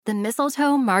The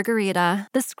mistletoe margarita,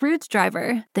 the Scrooge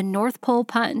driver, the North Pole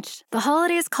punch. The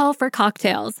holidays call for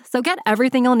cocktails, so get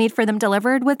everything you'll need for them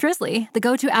delivered with Drizzly, the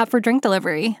go-to app for drink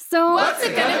delivery. So, what's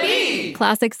it gonna be?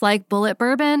 Classics like Bullet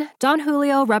Bourbon, Don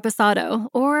Julio Reposado,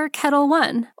 or Kettle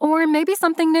One, or maybe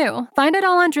something new. Find it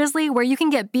all on Drizzly, where you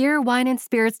can get beer, wine, and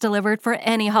spirits delivered for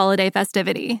any holiday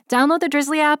festivity. Download the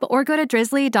Drizzly app or go to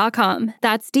drizzly.com.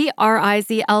 That's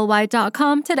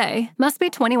DRIZLY.com today. Must be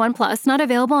 21 plus, not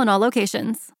available in all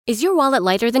locations. Is your wallet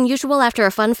lighter than usual after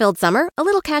a fun-filled summer? A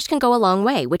little cash can go a long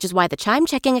way, which is why the Chime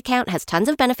checking account has tons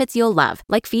of benefits you'll love,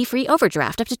 like fee-free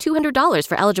overdraft up to $200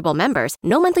 for eligible members,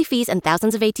 no monthly fees, and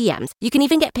thousands of ATMs. You can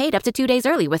even get paid up to 2 days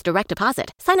early with direct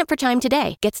deposit. Sign up for Chime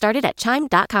today. Get started at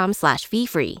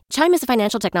chime.com/fee-free. Chime is a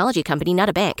financial technology company, not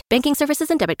a bank. Banking services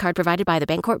and debit card provided by the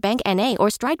Bancorp Bank N.A. or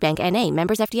Stride Bank N.A.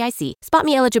 members FDIC.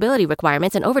 SpotMe eligibility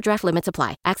requirements and overdraft limits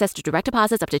apply. Access to direct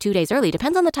deposits up to 2 days early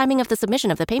depends on the timing of the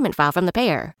submission of the payment file from the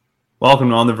payer. Welcome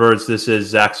to On the Verge. This is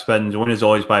Zach Spedden, joined as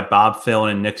always by Bob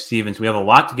Phelan and Nick Stevens. We have a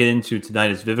lot to get into tonight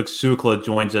as Vivek Shukla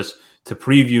joins us to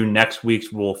preview next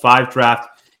week's Rule 5 draft.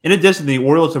 In addition, the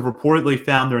Orioles have reportedly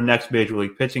found their next Major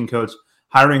League pitching coach,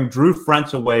 hiring Drew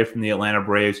Frentz away from the Atlanta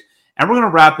Braves. And we're going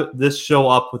to wrap this show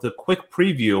up with a quick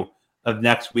preview of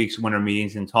next week's winter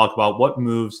meetings and talk about what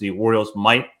moves the Orioles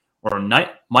might or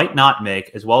might not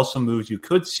make, as well as some moves you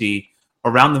could see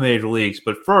around the major leagues.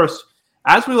 But first,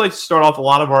 as we like to start off a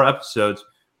lot of our episodes,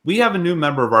 we have a new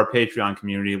member of our Patreon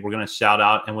community we're going to shout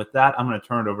out. And with that, I'm going to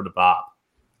turn it over to Bob.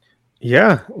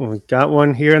 Yeah, we got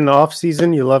one here in the off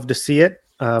season. You love to see it.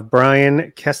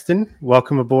 Brian Keston,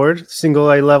 welcome aboard.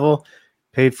 Single A level,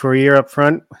 paid for a year up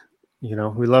front. You know,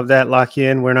 we love that. Lock you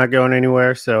in. We're not going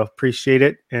anywhere, so appreciate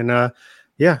it. And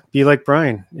be like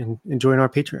Brian and join our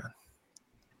Patreon.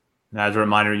 And as a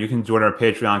reminder, you can join our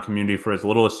Patreon community for as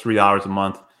little as $3 a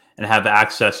month and have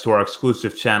access to our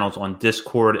exclusive channels on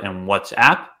Discord and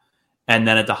WhatsApp. And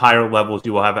then at the higher levels,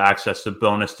 you will have access to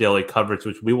bonus daily coverage,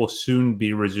 which we will soon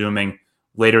be resuming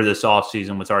later this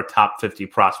offseason with our top 50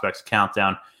 prospects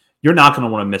countdown. You're not going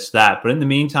to want to miss that. But in the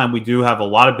meantime, we do have a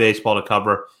lot of baseball to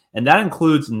cover, and that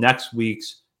includes next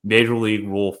week's Major League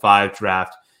Rule 5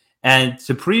 draft. And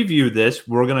to preview this,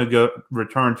 we're going to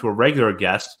return to a regular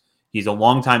guest. He's a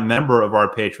longtime member of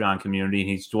our Patreon community.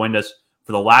 He's joined us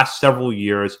for the last several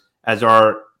years as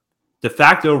our de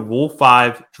facto Rule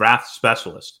 5 draft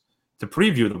specialist. To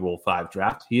preview the Rule 5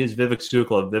 draft, he is Vivek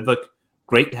Shukla. Vivek,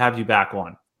 great to have you back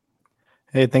on.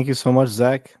 Hey, thank you so much,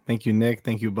 Zach. Thank you, Nick.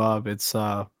 Thank you, Bob. It's,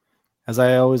 as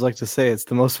I always like to say, it's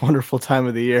the most wonderful time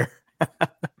of the year.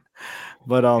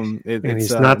 But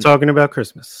he's not talking about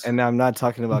Christmas. And I'm not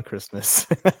talking about Christmas.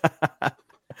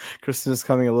 Christmas is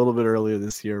coming a little bit earlier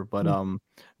this year, but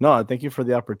no, thank you for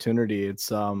the opportunity. It's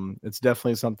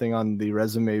definitely something on the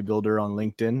resume builder on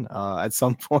LinkedIn at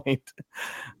some point.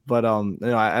 But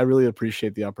I really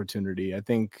appreciate the opportunity. I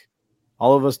think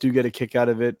all of us do get a kick out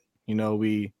of it. You know,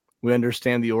 we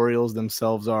understand the Orioles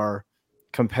themselves are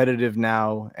competitive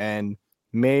now and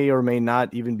may or may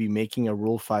not even be making a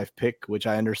Rule 5 pick, which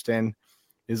I understand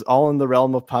is all in the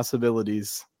realm of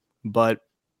possibilities. But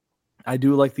I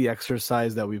do like the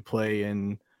exercise that we play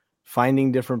in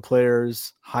finding different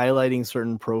players, highlighting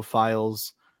certain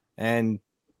profiles, and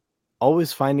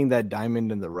always finding that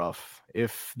diamond in the rough.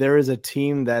 If there is a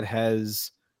team that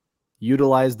has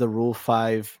utilized the Rule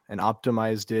 5 and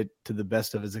optimized it to the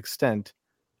best of its extent,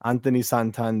 Anthony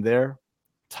Santander,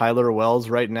 Tyler Wells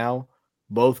right now,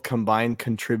 both combined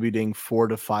contributing 4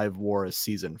 to 5 WAR a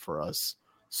season for us.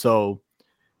 So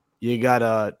you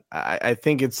gotta, I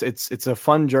think it's a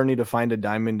fun journey to find a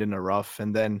diamond in a rough.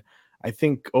 And then I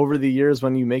think over the years,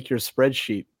 when you make your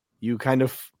spreadsheet, you kind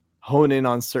of hone in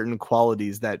on certain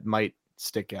qualities that might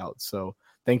stick out. So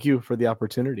thank you for the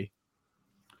opportunity.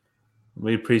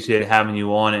 We appreciate having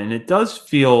you on. And it does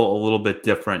feel a little bit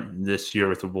different this year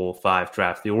with the Rule 5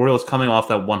 draft. The Orioles, coming off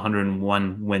that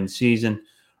 101 win season,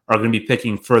 are going to be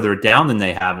picking further down than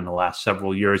they have in the last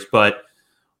several years. But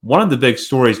one of the big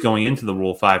stories going into the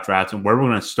Rule 5 draft, and where we're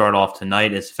going to start off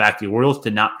tonight, is the fact the Orioles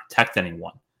did not protect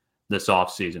anyone this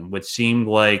offseason, which seemed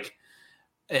like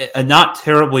a not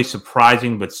terribly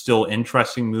surprising but still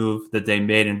interesting move that they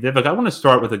made. And Vivek, I want to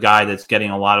start with a guy that's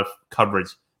getting a lot of coverage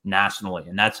nationally,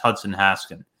 and that's Hudson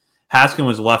Haskin. Haskin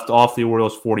was left off the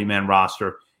Orioles 40-man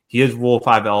roster. He is Rule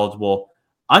 5 eligible.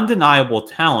 Undeniable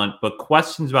talent, but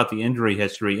questions about the injury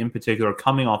history, in particular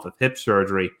coming off of hip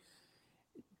surgery.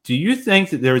 Do you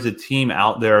think that there's a team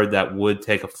out there that would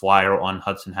take a flyer on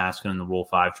Hudson Haskin in the Rule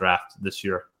 5 draft this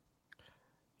year?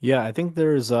 Yeah, I think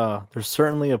there's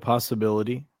certainly a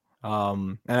possibility,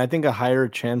 and I think a higher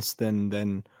chance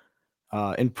than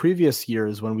in previous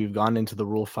years when we've gone into the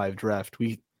Rule 5 draft.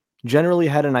 We generally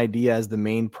had an idea as the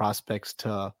main prospects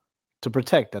to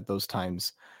protect at those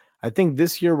times. I think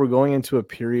this year we're going into a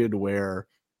period where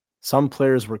some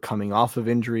players were coming off of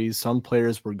injuries, some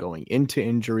players were going into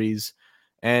injuries,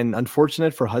 and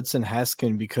unfortunate for Hudson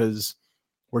Haskin because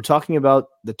we're talking about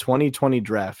the 2020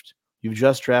 draft. You've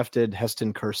just drafted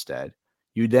Heston Kjerstad.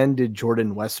 You then did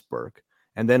Jordan Westberg.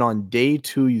 And then on day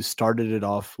 2, you started it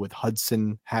off with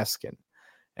Hudson Haskin.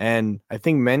 And I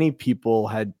think many people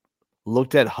had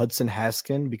looked at Hudson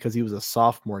Haskin because he was a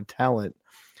sophomore talent.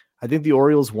 I think the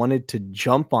Orioles wanted to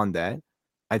jump on that.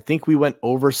 I think we went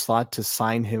over slot to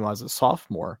sign him as a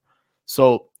sophomore.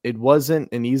 So it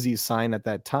wasn't an easy sign at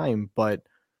that time, but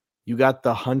you got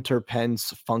the Hunter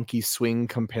Pence funky swing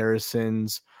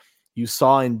comparisons. You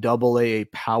saw in AA a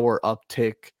power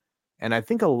uptick. And I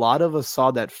think a lot of us saw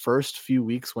that first few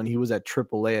weeks when he was at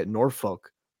AAA at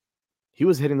Norfolk, he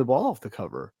was hitting the ball off the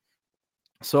cover.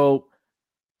 So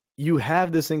you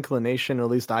have this inclination, or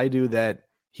at least I do, that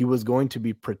he was going to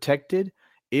be protected,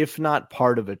 if not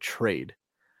part of a trade.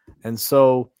 And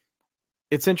so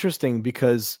it's interesting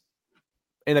because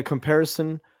in a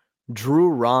comparison, Drew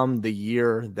Rom, the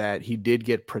year that he did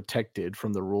get protected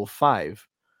from the Rule 5,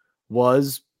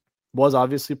 was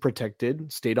obviously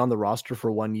protected, stayed on the roster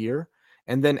for 1 year,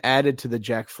 and then added to the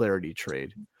Jack Flaherty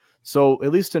trade. So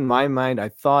at least in my mind, I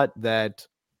thought that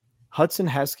Hudson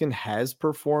Haskin has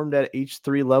performed at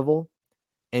H3 level,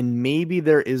 and maybe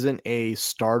there isn't a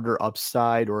starter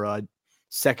upside or a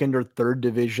second or third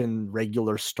division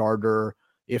regular starter,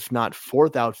 if not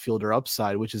fourth outfielder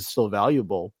upside, which is still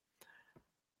valuable.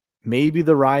 Maybe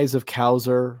the rise of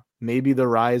Cowser, maybe the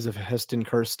rise of Heston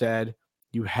Kjerstad.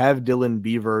 You have Dylan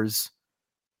Beavers.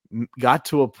 Got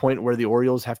to a point where the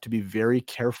Orioles have to be very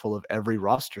careful of every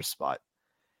roster spot.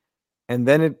 And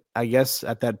then I guess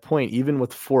at that point, even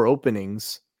with 4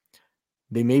 openings,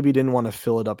 they maybe didn't want to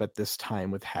fill it up at this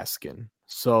time with Haskin.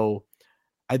 So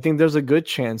I think there's a good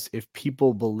chance, if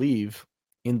people believe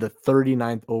in the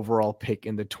 39th overall pick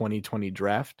in the 2020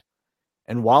 draft,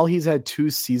 and while he's had 2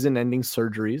 season-ending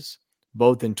surgeries,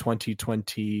 both in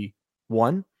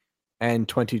 2021 and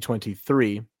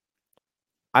 2023,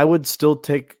 I would still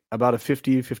take about a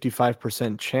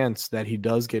 50-55% chance that he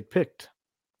does get picked.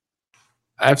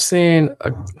 I've seen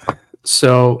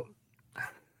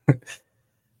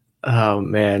oh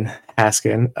man,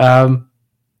 Haskin.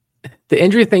 The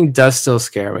injury thing does still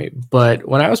scare me, but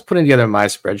when I was putting together my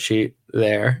spreadsheet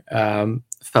there,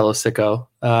 fellow sicko,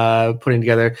 putting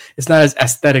together, it's not as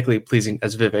aesthetically pleasing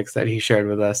as Vivek's that he shared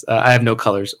with us. I have no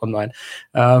colors on mine.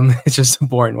 It's just a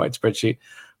boring white spreadsheet.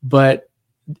 But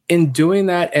in doing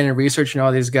that and in researching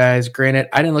all these guys, granted,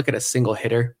 I didn't look at a single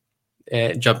hitter.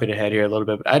 Jumping ahead here a little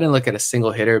bit, but I didn't look at a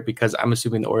single hitter because I'm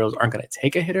assuming the Orioles aren't going to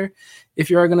take a hitter. If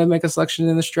you are going to make a selection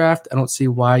in this draft, I don't see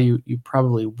why you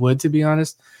probably would, to be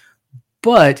honest.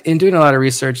 But in doing a lot of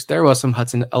research, there was a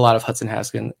lot of Hudson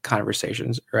Haskin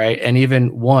conversations, right? And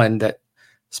even one that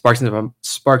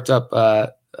sparked up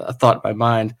a thought in my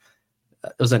mind.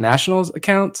 It was a Nationals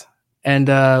account. And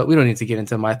we don't need to get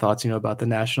into my thoughts, about the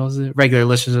Nationals. Regular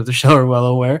listeners of the show are well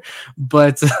aware.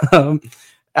 But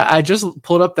I just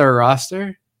pulled up their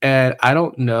roster, and I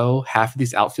don't know half of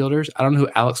these outfielders. I don't know who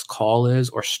Alex Call is,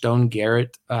 or Stone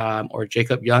Garrett, or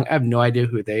Jacob Young. I have no idea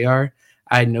who they are.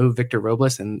 I know Victor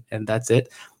Robles, and that's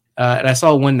it. And I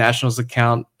saw one Nationals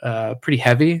account pretty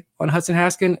heavy on Hudson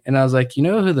Haskin, and I was like, you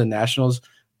know who the Nationals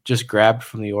just grabbed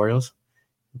from the Orioles?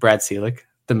 Brad Selick,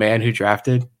 the man who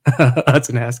drafted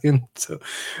Hudson Haskin. So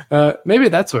maybe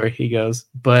that's where he goes.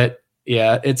 But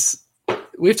yeah,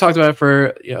 we've talked about it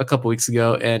for a couple weeks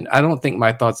ago, and I don't think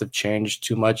my thoughts have changed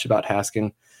too much about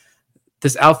Haskin.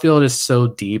 This outfield is so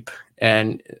deep,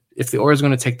 and if the Orioles are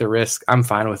going to take the risk, I'm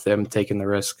fine with them taking the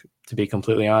risk, to be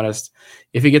completely honest.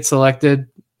 If he gets selected,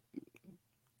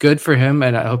 good for him,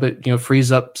 and I hope it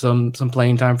frees up some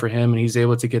playing time for him, and he's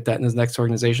able to get that in his next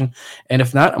organization. And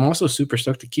if not, I'm also super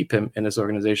stoked to keep him in this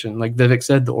organization. Like Vivek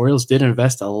said, the Orioles did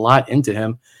invest a lot into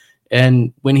him,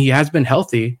 and when he has been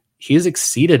healthy, he's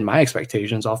exceeded my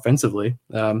expectations offensively.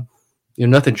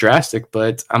 Nothing drastic,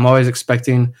 but I'm always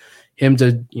expecting him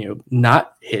to,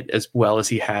 not hit as well as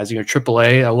he has.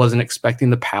 AAA, I wasn't expecting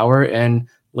the power and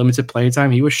limited playing time.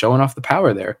 He was showing off the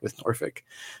power there with Norfolk.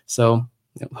 So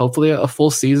hopefully a full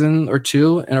season or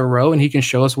 2 in a row, and he can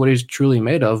show us what he's truly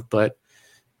made of. But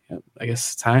I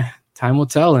guess time will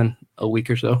tell in a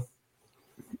week or so.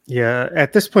 Yeah,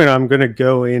 at this point, I'm going to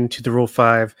go into the Rule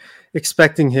 5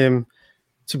 expecting him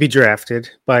to be drafted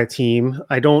by a team.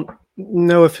 I don't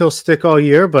know if he'll stick all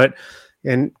year, but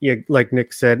like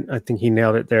Nick said, I think he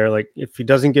nailed it there. Like, if he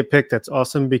doesn't get picked, that's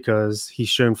awesome because he's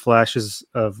shown flashes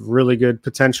of really good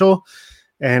potential.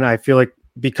 And I feel like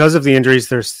because of the injuries,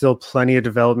 there's still plenty of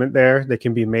development there that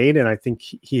can be made. And I think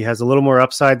he has a little more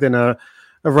upside than a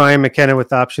Ryan McKenna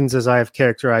with options, as I have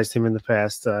characterized him in the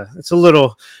past. It's a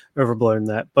little overblown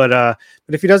that, but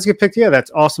if he does get picked, yeah, that's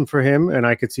awesome for him. And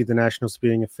I could see the Nationals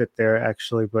being a fit there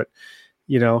actually, but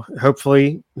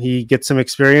hopefully he gets some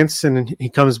experience and he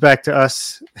comes back to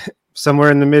us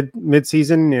somewhere in the mid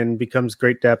season and becomes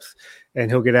great depth, and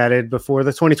he'll get added before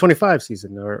the 2025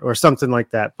 season or something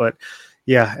like that. But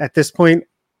yeah, at this point,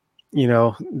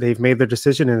 they've made their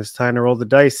decision and it's time to roll the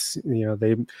dice.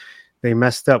 They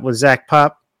messed up with Zach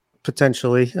Pop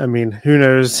potentially. I mean, who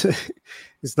knows?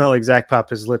 It's not like Zach Pop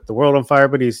has lit the world on fire,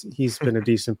 but he's been a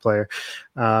decent player.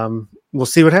 We'll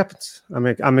see what happens.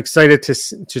 I'm excited to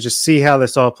just see how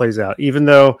this all plays out. Even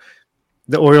though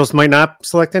the Orioles might not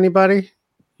select anybody,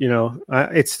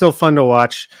 it's still fun to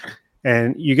watch,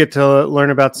 and you get to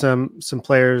learn about some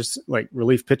players like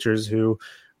relief pitchers who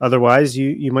otherwise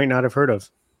you might not have heard of.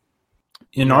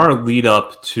 In our lead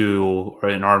up to, or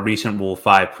in our recent Rule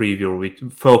 5 preview, we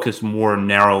focused more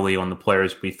narrowly on the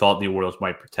players we thought the Orioles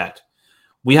might protect.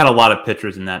 We had a lot of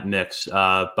pitchers in that mix,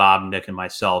 Bob, Nick, and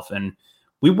myself, and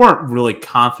we weren't really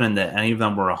confident that any of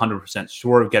them were 100%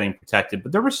 sure of getting protected,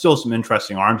 but there were still some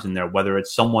interesting arms in there, whether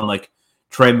it's someone like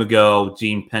Trey Mago,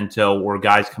 Gene Pinto, or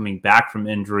guys coming back from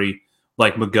injury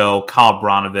like Mago, Kyle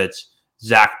Bronovitz,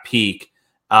 Zach Peak,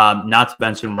 not to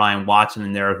mention Ryan Watson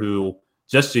in there, who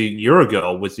just a year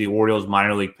ago was the Orioles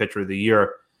minor league pitcher of the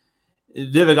year.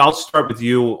 Vivek, I'll start with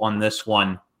you on this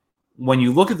one. When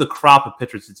you look at the crop of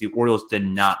pitchers that the Orioles did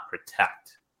not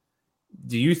protect,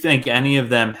 do you think any of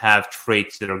them have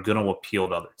traits that are going to appeal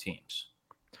to other teams?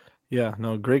 Yeah,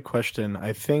 no, great question.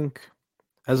 I think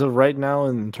as of right now,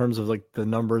 in terms of like the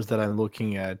numbers that I'm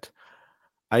looking at,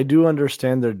 I do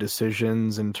understand their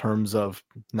decisions in terms of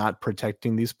not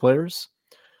protecting these players,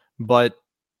 but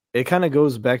it kind of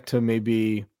goes back to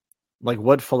maybe like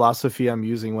what philosophy I'm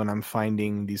using when I'm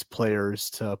finding these players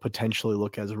to potentially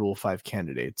look as Rule 5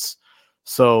 candidates.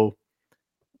 So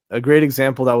a great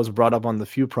example that was brought up on the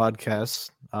few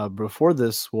podcasts before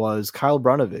this was Kyle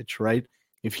Bronovitch, right?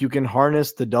 If you can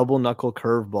harness the double knuckle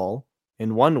curveball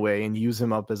in one way and use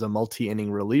him up as a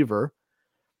multi-inning reliever,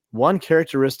 one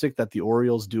characteristic that the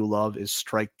Orioles do love is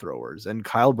strike throwers, and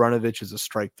Kyle Bronovitch is a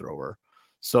strike thrower.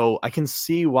 So I can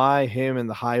see why him in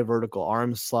the high vertical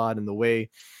arm slot and the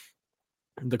way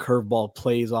the curveball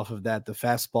plays off of that, the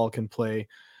fastball can play.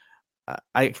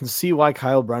 I can see why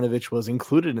Kyle Bronovitch was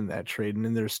included in that trade,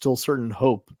 and there's still certain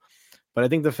hope. But I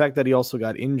think the fact that he also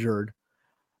got injured,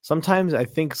 sometimes I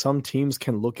think some teams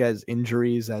can look at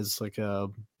injuries as like a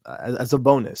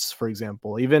bonus. For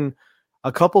example, even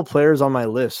a couple players on my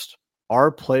list are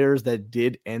players that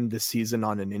did end the season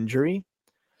on an injury,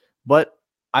 but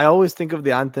I always think of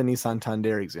the Anthony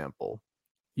Santander example.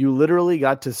 You literally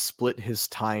got to split his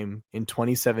time in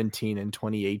 2017 and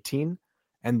 2018,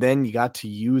 and then you got to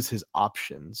use his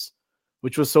options,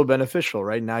 which was so beneficial,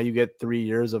 right? Now you get 3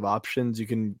 years of options. You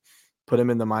can put him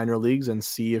in the minor leagues and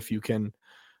see if you can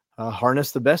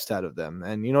harness the best out of them.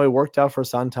 And, it worked out for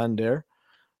Santander.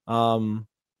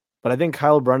 But I think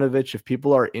Kyle Bronovitch, if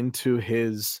people are into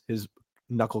his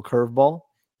knuckle curveball,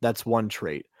 that's one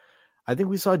trait. I think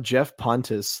we saw Jeff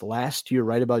Pontus last year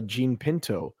write about Gene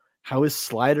Pinto, how his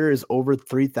slider is over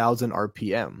 3,000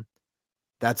 RPM.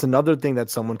 That's another thing that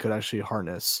someone could actually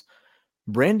harness.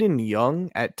 Brandon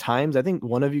Young, at times, I think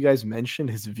one of you guys mentioned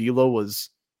his velo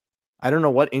was, I don't know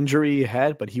what injury he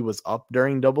had, but he was up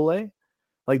during AA.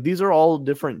 Like, these are all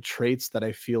different traits that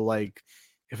I feel like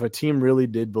if a team really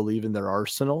did believe in their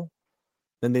arsenal,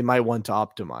 then they might want to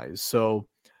optimize. So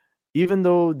even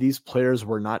though these players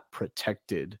were not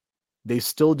protected, they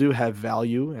still do have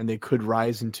value, and they could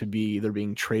rise into be either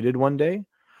being traded one day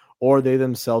or they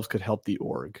themselves could help the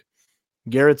org.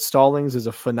 Garrett Stallings is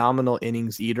a phenomenal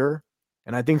innings eater,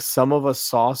 and I think some of us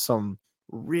saw some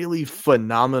really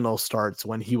phenomenal starts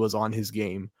when he was on his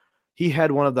game. He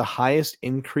had one of the highest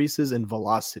increases in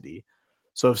velocity.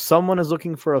 So if someone is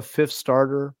looking for a fifth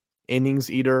starter,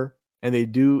 innings eater, and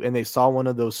they saw one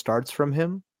of those starts from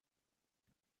him,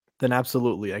 then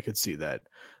absolutely I could see that.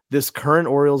 This current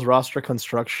Orioles roster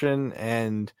construction,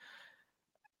 and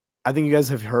I think you guys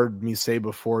have heard me say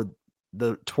before,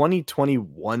 the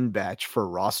 2021 batch for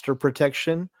roster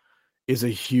protection is a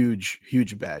huge,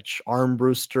 huge batch.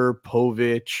 Armbruster,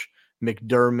 Povich,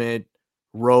 McDermott,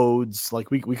 Rhodes, like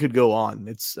we could go on.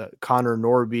 It's Connor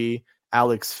Norby,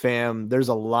 Alex Pham. There's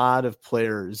a lot of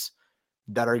players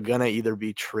that are going to either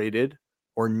be traded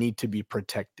or need to be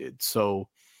protected. So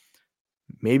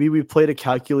maybe we played a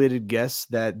calculated guess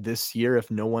that this year, if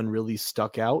no one really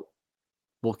stuck out,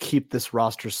 we'll keep this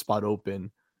roster spot open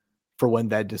for when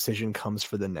that decision comes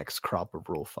for the next crop of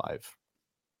Rule 5.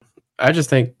 I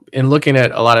just think in looking at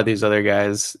a lot of these other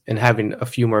guys and having a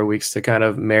few more weeks to kind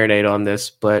of marinate on this,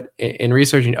 but in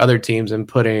researching other teams and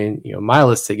putting, my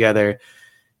list together,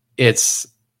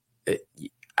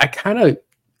 I kind of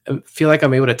feel like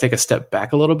I'm able to take a step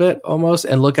back a little bit almost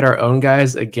and look at our own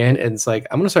guys again. And it's like,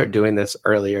 I'm going to start doing this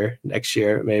earlier next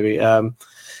year, maybe.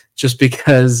 Just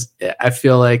because I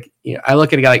feel like, I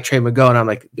look at a guy like Trey McGowan and I'm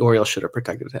like, the Orioles should have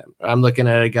protected him. I'm looking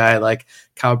at a guy like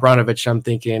Kyle Branovich, I'm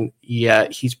thinking, yeah,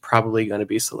 he's probably going to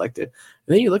be selected.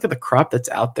 And then you look at the crop that's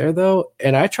out there, though,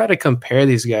 and I try to compare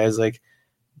these guys. Like,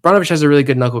 Branovich has a really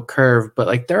good knuckle curve, but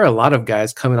like there are a lot of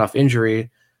guys coming off injury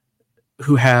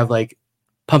who have like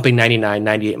pumping 99,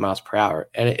 98 miles per hour.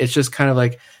 And it's just kind of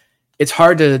like, it's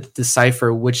hard to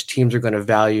decipher which teams are going to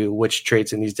value which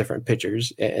traits in these different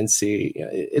pitchers and see.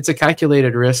 It's a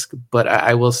calculated risk, but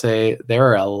I will say there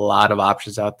are a lot of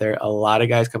options out there. A lot of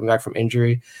guys coming back from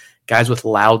injury, guys with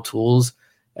loud tools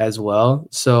as well.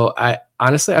 So I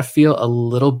feel a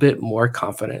little bit more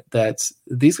confident that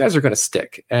these guys are going to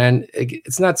stick. And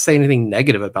it's not saying anything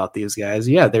negative about these guys.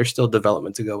 Yeah, there's still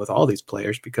development to go with all these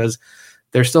players because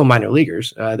they're still minor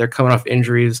leaguers. They're coming off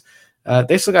injuries.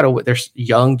 They still got they're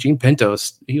young. Gene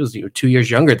Pintos, he was 2 years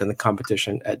younger than the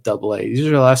competition at AA. These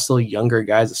are a lot of still younger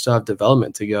guys that still have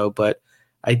development to go. But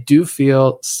I do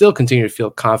still continue to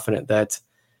feel confident that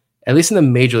at least in the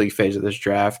major league phase of this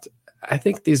draft, I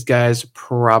think these guys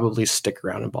probably stick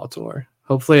around in Baltimore.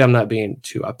 Hopefully I'm not being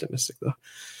too optimistic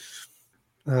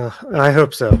though. I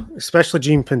hope so, especially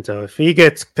Gene Pinto. If he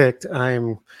gets picked,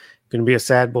 I'm going to be a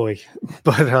sad boy.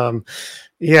 But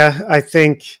yeah, I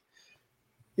think,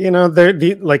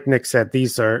 like Nick said,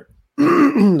 these are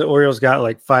the Orioles got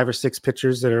like 5 or 6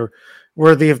 pitchers that are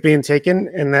worthy of being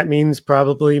taken, and that means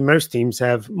probably most teams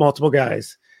have multiple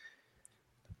guys.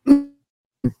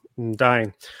 I'm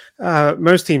dying.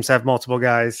 Most teams have multiple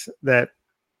guys that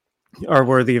are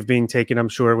worthy of being taken, I'm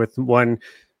sure, with one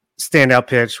standout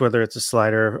pitch, whether it's a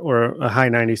slider or a high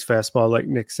 90s fastball, like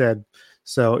Nick said.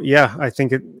 So, yeah, I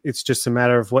think it's just a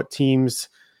matter of what teams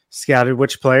scouted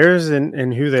which players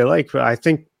and who they like. But I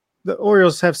think the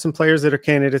Orioles have some players that are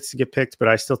candidates to get picked, but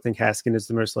I still think Haskin is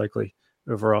the most likely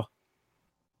overall.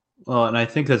 Well, and I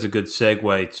think that's a good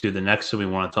segue to the next thing we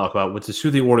want to talk about, which is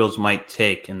who the Orioles might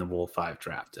take in the Rule 5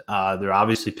 draft. They're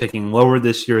obviously picking lower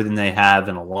this year than they have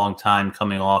in a long time,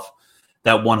 coming off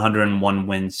that 101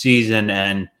 win season.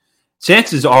 And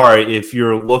chances are, if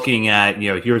you're looking at,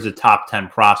 here's a top 10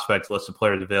 prospect list of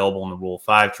players available in the Rule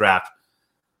 5 draft,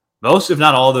 most, if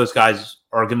not all of those guys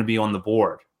are going to be on the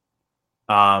board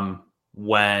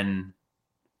when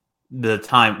the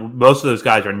time, most of those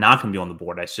guys are not going to be on the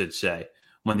board, I should say,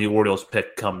 when the Orioles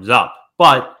pick comes up.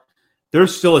 But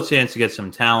there's still a chance to get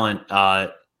some talent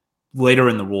later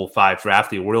in the Rule 5 draft.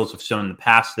 The Orioles have shown in the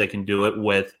past they can do it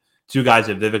with 2 guys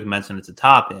that Vivek mentioned at the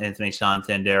top, Anthony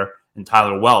Santander and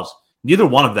Tyler Wells. Neither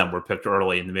one of them were picked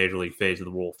early in the major league phase of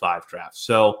the Rule 5 draft.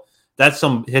 So that's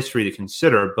some history to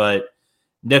consider. But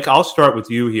Nick, I'll start with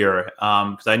you here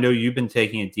because I know you've been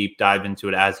taking a deep dive into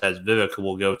it, as has Vivek, who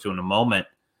we'll go to in a moment.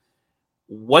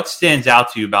 What stands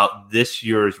out to you about this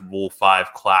year's Rule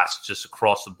 5 class just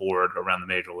across the board around the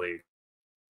major league?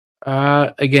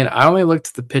 Again, I only looked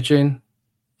at the pitching.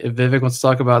 If Vivek wants to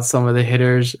talk about some of the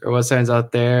hitters or what stands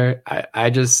out there, I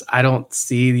don't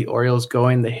see the Orioles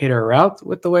going the hitter route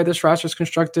with the way this roster is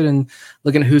constructed and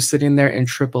looking at who's sitting there in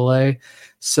AAA.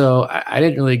 So I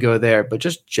didn't really go there. But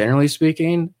just generally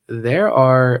speaking,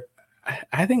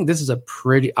 I think this is a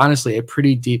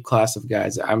pretty deep class of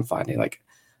guys that I'm finding. Like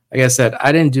I said,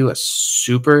 I didn't do a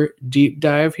super deep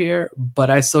dive here, but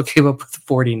I still came up with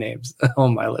 40 names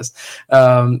on my list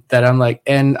that I'm like,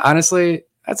 and honestly,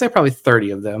 I'd say probably 30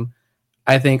 of them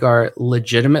I think are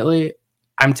legitimately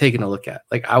I'm taking a look at.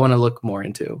 Like I want to look more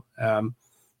into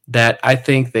that. I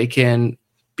think they can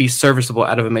be serviceable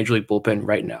out of a major league bullpen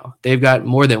right now. They've got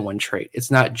more than one trait. It's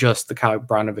not just the Kyle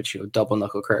Branovich, double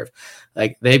knuckle curve.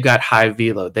 Like they've got high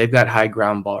velo. They've got high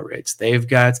ground ball rates. They've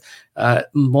got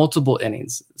multiple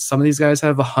innings. Some of these guys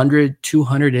have 100,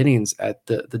 200 innings at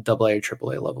the AA or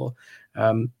AAA level.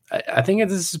 I think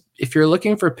if you're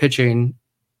looking for pitching,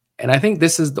 and I think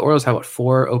the Orioles have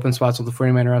 4 open spots with the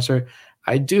 40-man roster.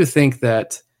 I do think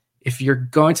that if you're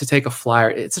going to take a flyer,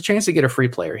 it's a chance to get a free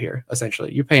player here.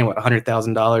 Essentially, you're paying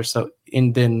 $100,000, so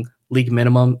then league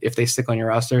minimum if they stick on your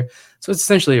roster. So it's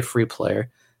essentially a free player.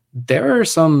 There are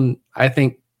some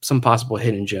possible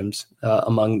hidden gems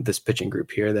among this pitching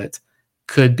group here that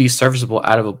could be serviceable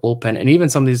out of a bullpen, and even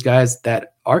some of these guys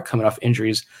that are coming off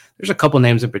injuries. There's a couple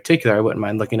names in particular I wouldn't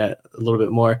mind looking at a little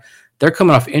bit more. They're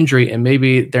coming off injury, and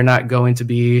maybe they're not going to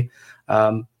be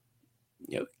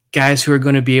guys who are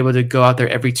going to be able to go out there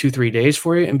every 2-3 days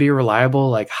for you and be reliable,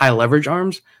 like high leverage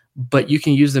arms, but you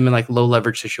can use them in like low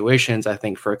leverage situations, I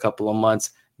think, for a couple of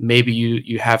months. Maybe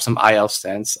you have some IL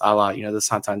stents, a la, the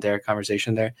Santander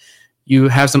conversation there. You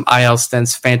have some IL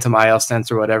stents, phantom IL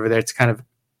stents or whatever there to kind of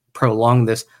prolong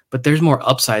this, but there's more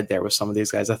upside there with some of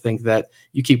these guys. I think that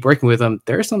you keep working with them,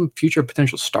 there are some future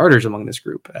potential starters among this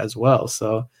group as well.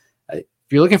 So if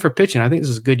you're looking for pitching, I think this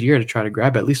is a good year to try to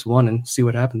grab at least one and see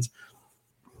what happens.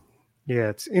 Yeah,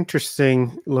 it's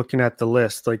interesting looking at the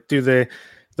list. Like, do the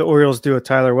Orioles do a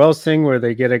Tyler Wells thing where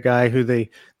they get a guy who they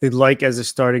like as a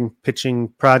starting pitching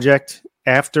project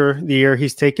after the year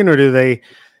he's taken, or do they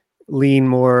lean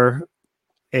more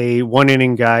a one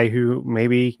inning guy who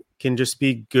maybe can just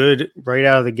be good right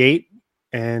out of the gate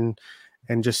and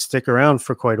just stick around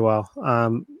for quite a while?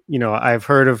 I've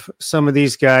heard of some of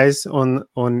these guys on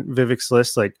Vivek's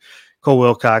list, like Cole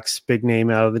Wilcox, big name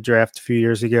out of the draft a few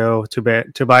years ago.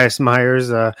 Tobias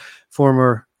Myers,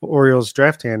 former Orioles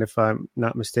draft hand, if I'm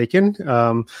not mistaken.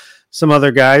 Some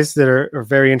other guys that are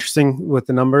very interesting with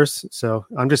the numbers. So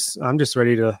I'm just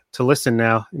ready to listen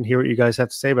now and hear what you guys have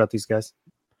to say about these guys.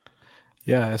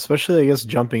 Yeah, especially I guess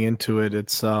jumping into it,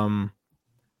 it's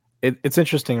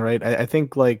interesting, right? I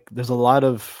think like there's a lot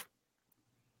of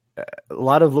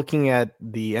looking at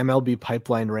the MLB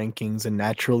pipeline rankings and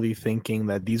naturally thinking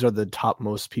that these are the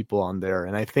topmost people on there.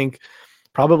 And I think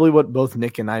probably what both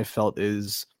Nick and I felt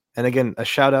is, and again, a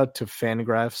shout out to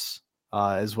Fangraphs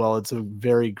as well. It's a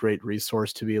very great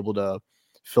resource to be able to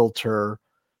filter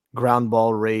ground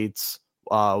ball rates,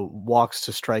 walks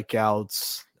to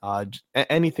strikeouts,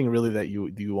 anything really that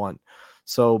you want.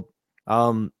 So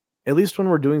at least when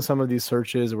we're doing some of these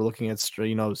searches, we're looking at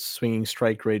swinging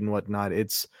strike rate and whatnot.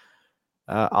 It's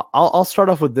I'll start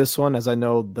off with this one, as I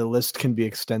know the list can be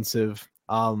extensive.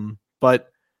 But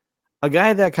a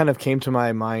guy that kind of came to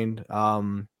my mind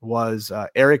was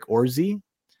Eric Orzi.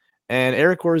 And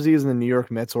Eric Orzi is in the New York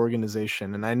Mets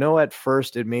organization. And I know at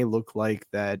first it may look like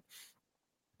that,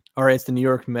 all right, it's the New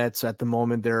York Mets at the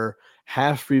moment. They're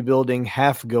half rebuilding,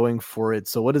 half going for it.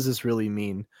 So what does this really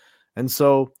mean? And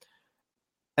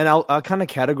I'll kind of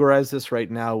categorize this right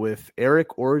now with Eric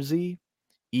Orzi,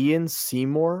 Ian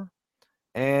Seymour,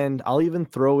 and I'll even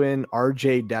throw in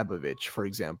RJ Dabovich, for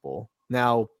example.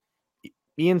 Now,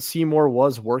 Ian Seymour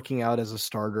was working out as a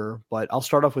starter, but I'll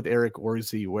start off with Eric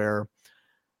Orzi, where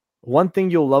one thing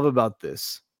you'll love about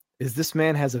this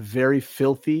man has a very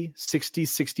filthy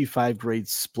 60-65 grade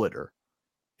splitter.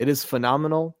 It is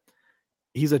phenomenal.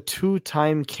 He's a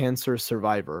 2-time cancer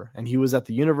survivor, and he was at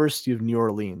the University of New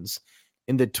Orleans.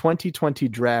 In the 2020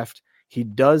 draft, he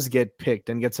does get picked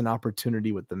and gets an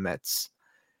opportunity with the Mets.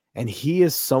 And he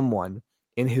is someone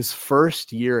in his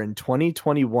first year in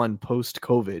 2021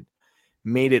 post-COVID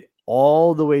made it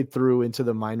all the way through into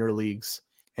the minor leagues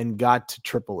and got to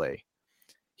AAA.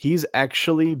 He's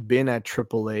actually been at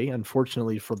AAA,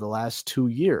 unfortunately, for the last 2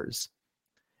 years.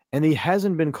 And he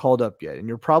hasn't been called up yet. And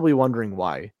you're probably wondering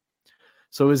why.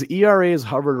 So his ERA has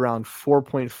hovered around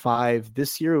 4.5.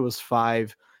 This year it was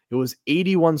 5. It was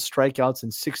 81 strikeouts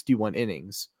and 61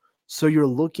 innings. So you're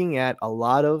looking at a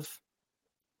lot of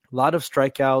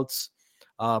strikeouts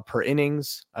per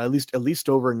innings, at least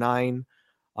over 9.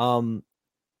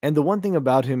 And the one thing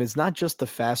about him is not just the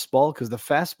fastball, because the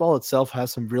fastball itself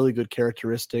has some really good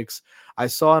characteristics. I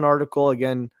saw an article,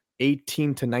 again,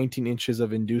 18 to 19 inches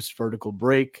of induced vertical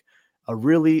break, a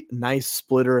really nice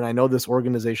splitter. And I know this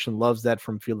organization loves that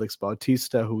from Felix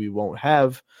Bautista, who we won't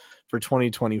have for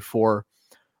 2024.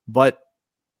 But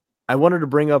I wanted to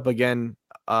bring up again,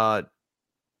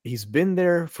 he's been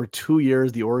there for 2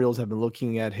 years. The Orioles have been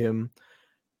looking at him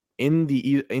in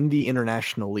the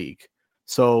International League.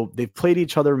 So they've played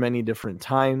each other many different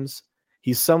times.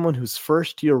 He's someone who's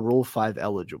first year Rule 5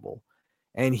 eligible,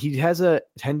 and he has a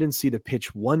tendency to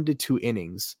pitch 1 to 2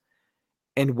 innings.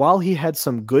 And while he had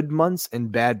some good months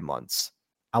and bad months,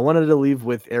 I wanted to leave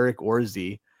with Eric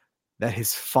Orzi that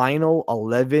his final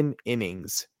 11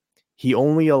 innings, he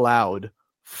only allowed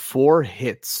 4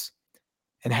 hits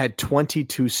and had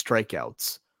 22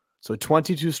 strikeouts. So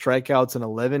 22 strikeouts in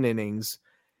 11 innings.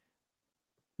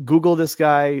 Google this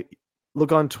guy,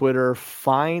 look on Twitter,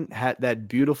 find that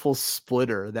beautiful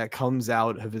splitter that comes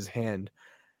out of his hand.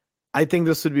 I think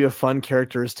this would be a fun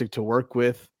characteristic to work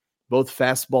with. Both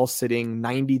fastball sitting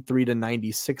 93 to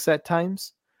 96 at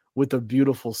times with a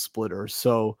beautiful splitter.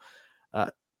 So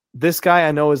this guy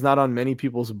I know is not on many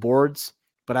people's boards,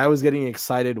 but I was getting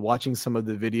excited watching some of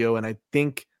the video, and I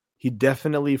think he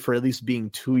definitely, for at least being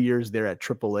 2 years there at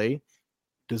AAA,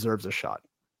 deserves a shot.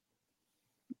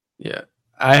 Yeah.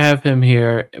 I have him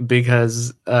here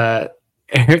because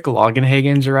Eric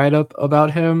Longenhagen's write-up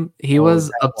about him. He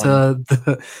was up to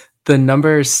the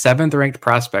number 7th ranked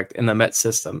prospect in the Met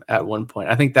system at one point.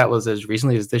 I think that was as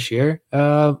recently as this year,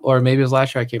 or maybe it was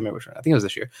last year. I can't remember which one. I think it was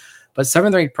this year. But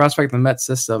 7th ranked prospect in the Met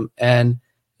system. And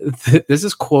this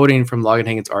is quoting from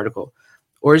Longenhagen's article.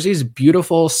 Orzi's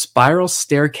beautiful spiral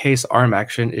staircase arm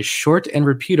action is short and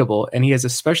repeatable, and he has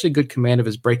especially good command of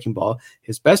his breaking ball.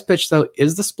 His best pitch, though,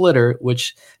 is the splitter,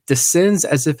 which descends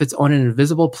as if it's on an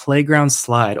invisible playground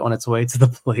slide on its way to the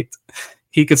plate.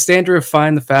 He could stand to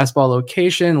refine the fastball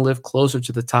location, lift closer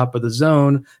to the top of the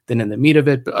zone than in the meat of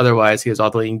it, but otherwise he has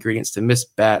all the ingredients to miss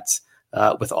bats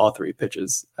with all 3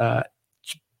 pitches.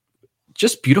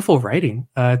 Just beautiful writing,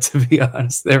 to be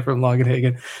honest, there from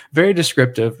Longenhagen. Very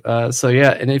descriptive. So,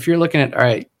 yeah, and if you're looking at, all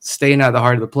right, staying out of the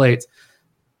heart of the plate,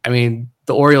 I mean,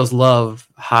 the Orioles love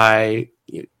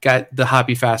got the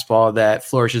hoppy fastball that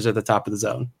flourishes at the top of the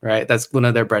zone, right? That's one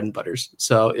of their bread and butters.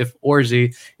 So if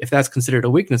that's considered a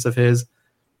weakness of his,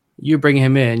 you bring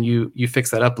him in, you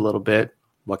fix that up a little bit.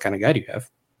 What kind of guy do you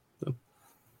have? So.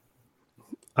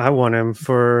 I want him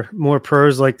for more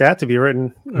prose like that to be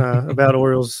written about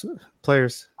Orioles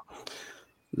players.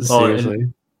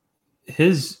 Seriously.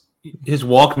 His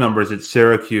walk numbers at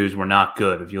Syracuse were not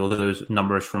good. If you look at those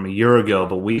numbers from a year ago,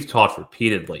 but we've talked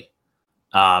repeatedly,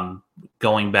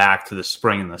 going back to the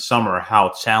spring and the summer, how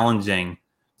challenging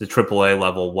the AAA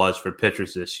level was for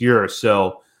pitchers this year.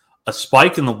 So a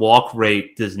spike in the walk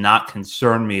rate does not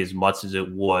concern me as much as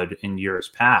it would in years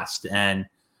past. And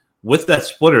with that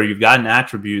splitter, you've got an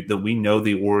attribute that we know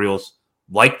the Orioles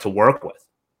like to work with.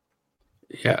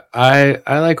 Yeah, I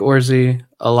like Orzi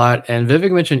a lot. And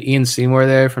Vivek mentioned Ian Seymour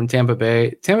there from Tampa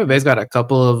Bay. Tampa Bay's got a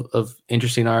couple of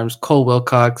interesting arms. Cole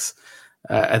Wilcox,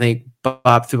 I think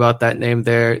Bob threw out that name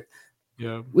there.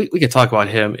 Yeah, we could talk about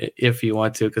him if you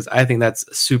want to, because I think that's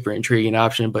a super intriguing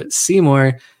option. But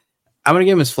Seymour, I'm going to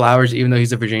give him his flowers, even though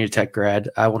he's a Virginia Tech grad.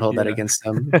 I won't hold that against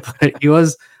him. But he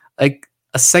was like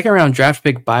a 2nd-round draft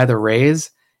pick by the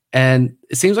Rays, and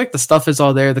it seems like the stuff is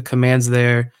all there. The command's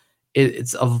there.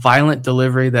 It's a violent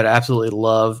delivery that I absolutely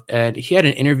love. And he had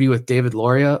an interview with David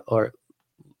Lorilla over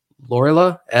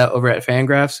at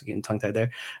Fangraphs. Getting tongue-tied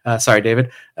there. Sorry,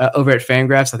 David. Over at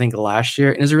Fangraphs, I think last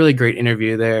year. And it was a really great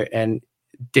interview there. And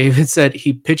David said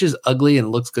he pitches ugly and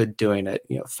looks good doing it.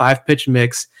 5-pitch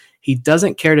mix. He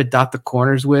doesn't care to dot the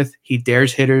corners with. He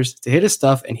dares hitters to hit his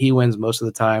stuff, and he wins most of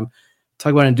the time.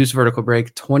 Talk about induced vertical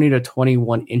break, 20 to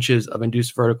 21 inches of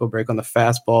induced vertical break on the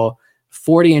fastball,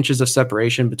 40 inches of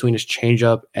separation between his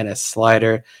changeup and his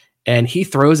slider. And he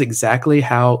throws exactly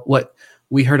what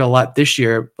we heard a lot this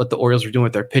year, what the Orioles were doing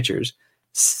with their pitchers.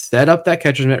 Set up that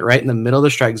catcher's mitt right in the middle of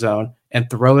the strike zone and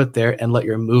throw it there and let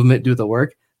your movement do the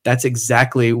work. That's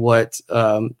exactly what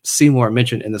Seymour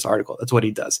mentioned in this article. That's what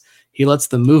he does. He lets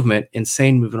the movement,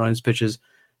 insane movement on his pitches,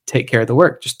 take care of the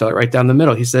work. Just throw it right down the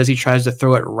middle. He says he tries to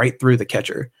throw it right through the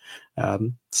catcher.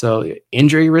 So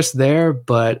injury risk there,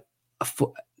 but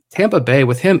Tampa Bay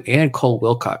with him and Cole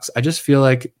Wilcox, I just feel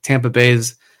like Tampa Bay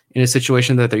is in a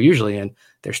situation that they're usually in.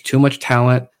 There's too much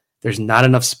talent. There's not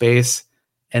enough space.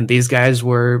 And these guys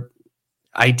were,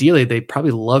 ideally, they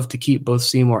probably love to keep both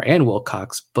Seymour and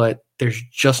Wilcox, but there's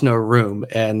just no room.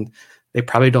 And they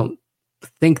probably don't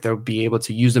think they'll be able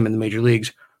to use them in the major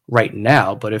leagues right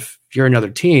now. But if you're another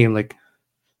team, like,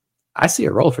 I see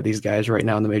a role for these guys right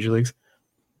now in the major leagues.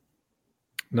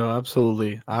 No,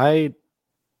 absolutely.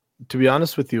 To be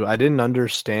honest with you, I didn't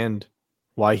understand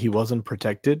why he wasn't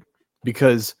protected,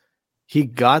 because he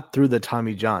got through the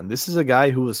Tommy John. This is a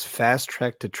guy who was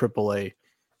fast-tracked to AAA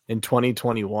in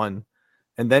 2021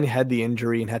 and then had the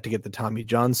injury and had to get the Tommy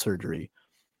John surgery.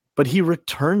 But he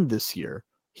returned this year.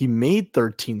 He made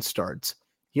 13 starts.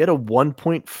 He had a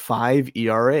 1.5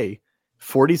 ERA,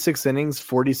 46 innings,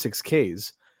 46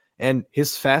 Ks. And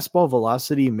his fastball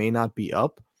velocity may not be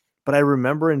up, but I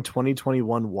remember in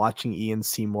 2021 watching Ian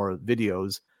Seymour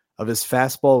videos of his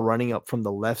fastball running up from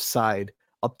the left side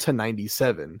up to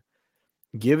 97.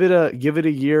 Give it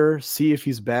a year, see if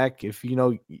he's back. If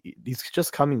he's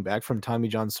just coming back from Tommy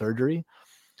John surgery,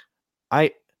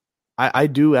 I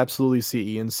do absolutely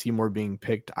see Ian Seymour being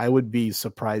picked. I would be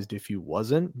surprised if he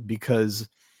wasn't, because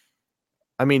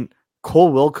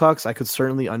Cole Wilcox I could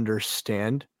certainly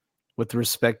understand with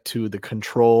respect to the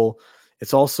control.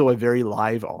 It's also a very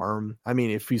live arm.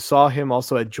 If we saw him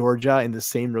also at Georgia in the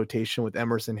same rotation with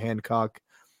Emerson Hancock,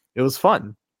 it was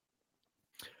fun.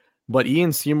 But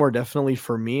Ian Seymour, definitely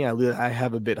for me, I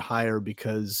have a bit higher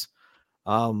because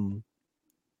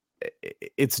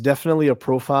it's definitely a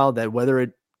profile that whether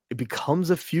it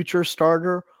becomes a future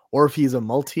starter or if he's a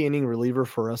multi-inning reliever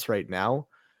for us right now,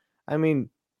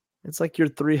 It's like your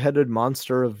three-headed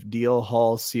monster of DL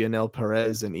Hall, CNL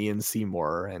Perez, and Ian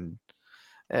Seymour. And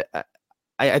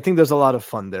I think there's a lot of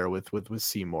fun there with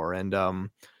Seymour. And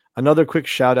another quick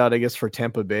shout out, I guess, for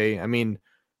Tampa Bay. I mean,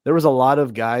 there was a lot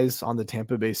of guys on the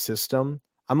Tampa Bay system.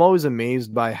 I'm always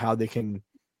amazed by how they can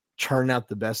churn out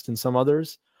the best in some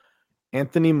others.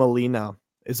 Anthony Molina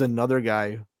is another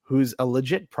guy who's a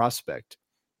legit prospect.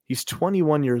 He's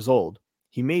 21 years old.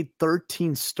 He made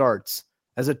 13 starts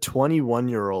as a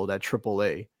 21-year-old at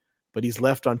AAA, but he's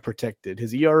left unprotected.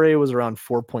 His ERA was around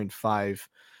 4.5.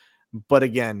 But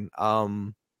again,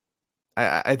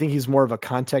 I think he's more of a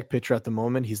contact pitcher at the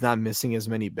moment. He's not missing as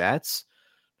many bats.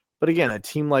 But again, a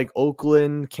team like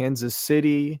Oakland, Kansas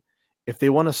City, if they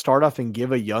want to start off and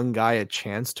give a young guy a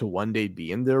chance to one day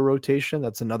be in their rotation,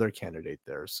 that's another candidate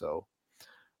there. So,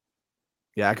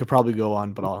 yeah, I could probably go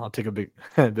on, but I'll take a bit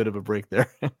of a break there.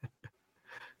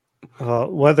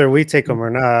 Whether we take them or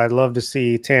not, I'd love to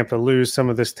see Tampa lose some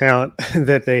of this talent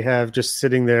that they have just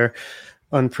sitting there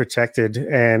unprotected.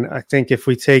 And I think if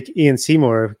we take Ian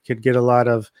Seymour, could get a lot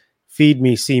of "Feed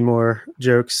Me Seymour"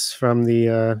 jokes from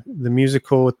the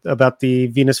musical about the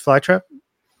Venus flytrap.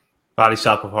 Body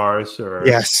Shop of Horrors, or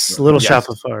yes, Little Shop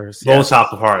of Horrors. Little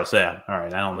Shop of Horrors. Yeah. All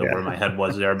right. I don't know where my head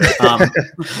was there, but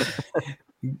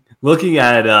looking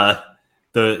at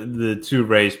the two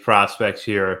Rays prospects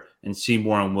here, and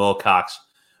Seymour and Wilcox,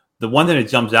 the one thing that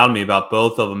jumps out at me about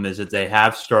both of them is that they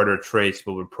have starter traits,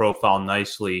 but would profile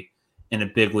nicely in a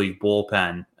big league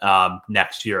bullpen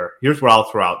next year. Here's what I'll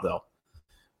throw out, though.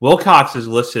 Wilcox is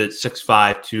listed at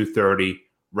 6'5", 230,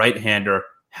 right-hander,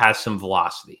 has some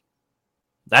velocity.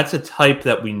 That's a type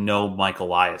that we know Mike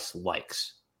Elias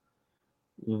likes.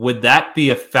 Would that be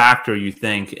a factor, you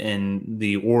think, in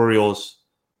the Orioles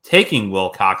taking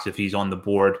Wilcox if he's on the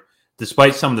board,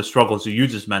 despite some of the struggles that you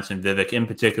just mentioned, Vivek, in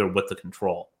particular with the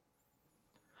control?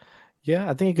 Yeah,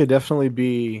 I think it could definitely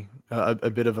be a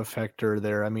bit of a factor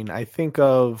there. I mean,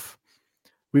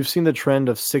 we've seen the trend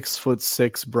of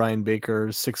 6'6" Brian Baker,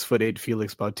 6'8"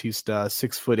 Felix Bautista,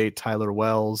 6'8" Tyler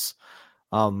Wells.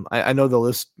 I know the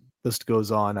list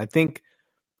goes on. I think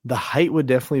the height would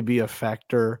definitely be a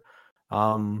factor.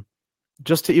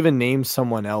 Just to even name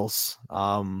someone else,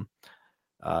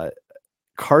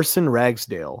 Carson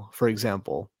Ragsdale, for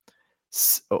example.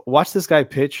 Watch this guy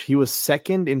pitch. He was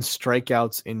second in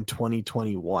strikeouts in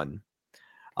 2021.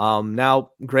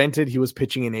 Now, granted, he was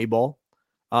pitching in A-ball,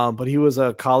 but he was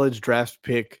a college draft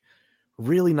pick.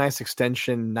 Really nice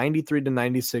extension, 93 to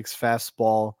 96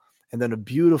 fastball, and then a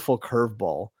beautiful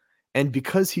curveball. And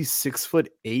because he's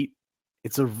 6'8",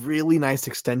 it's a really nice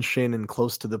extension and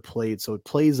close to the plate, so it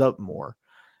plays up more.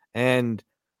 And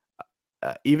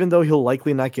even though he'll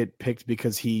likely not get picked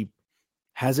because he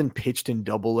hasn't pitched in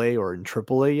AA or in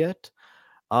AAA yet,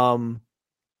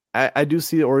 I do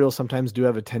see the Orioles sometimes do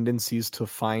have a tendencies to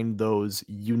find those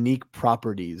unique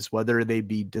properties, whether they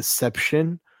be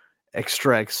deception,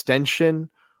 extra extension,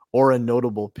 or a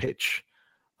notable pitch.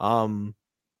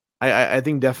 I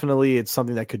think definitely it's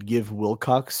something that could give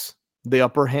Wilcox the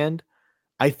upper hand.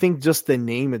 I think just the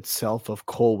name itself of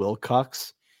Cole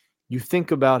Wilcox, you think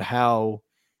about how,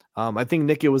 I think,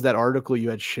 Nick, it was that article you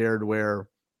had shared where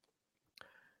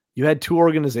you had two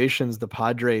organizations, the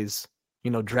Padres,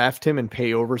 draft him and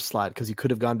pay over slot because he could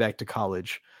have gone back to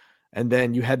college. And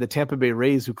then you had the Tampa Bay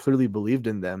Rays who clearly believed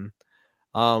in them.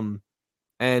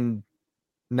 And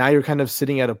now you're kind of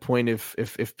sitting at a point,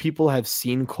 if people have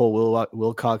seen Cole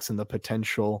Wilcox and the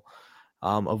potential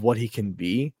of what he can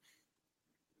be,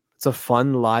 it's a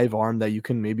fun live arm that you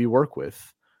can maybe work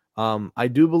with. I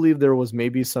do believe there was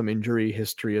maybe some injury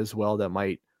history as well that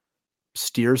might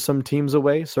steer some teams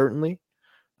away, certainly.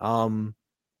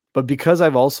 But because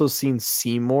I've also seen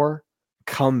Seymour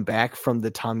come back from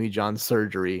the Tommy John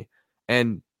surgery,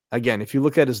 and again, if you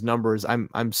look at his numbers,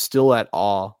 I'm still at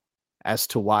awe as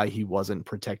to why he wasn't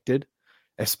protected,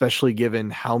 especially given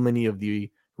how many of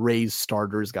the Rays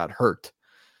starters got hurt.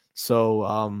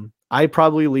 So I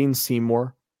probably lean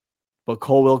Seymour, but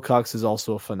Cole Wilcox is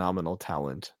also a phenomenal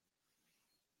talent.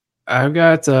 I've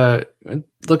got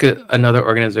look at another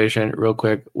organization real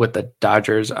quick with the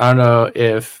Dodgers. I don't know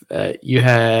if you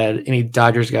had any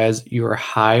Dodgers guys you were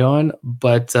high on,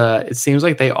 but it seems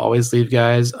like they always leave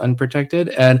guys unprotected,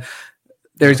 and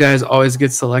their guys always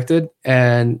get selected.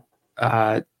 And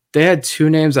they had two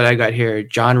names that I got here: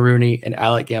 John Rooney and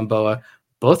Alec Gamboa.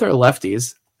 Both are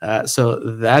lefties,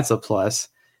 so that's a plus.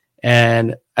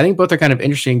 And I think both are kind of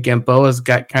interesting. Gamboa's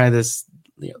got kind of this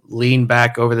lean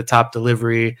back over the top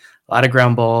delivery, a lot of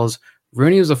ground balls.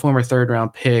 Rooney was a former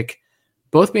third-round pick,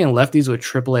 both being lefties with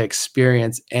AAA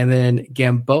experience. And then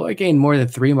Gamboa gained more than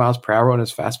 3 miles per hour on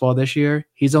his fastball this year.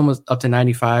 He's almost up to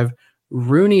 95.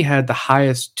 Rooney had the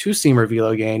highest two-seamer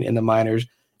velo gain in the minors,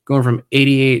 going from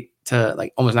 88 to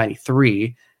like almost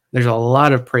 93. There's a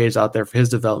lot of praise out there for his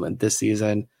development this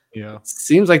season. Yeah. It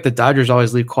seems like the Dodgers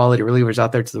always leave quality relievers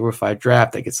out there to the Rule 5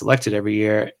 draft that get selected every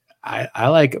year. I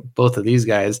like both of these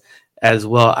guys as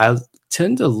well. I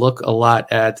tend to look a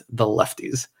lot at the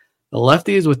lefties. The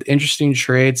lefties with interesting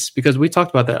traits, because we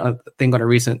talked about that, I think, on a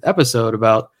recent episode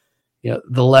about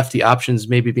the lefty options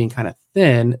maybe being kind of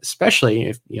thin, especially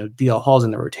if DL Hall's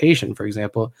in the rotation, for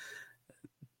example.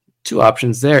 Two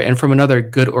options there, and from another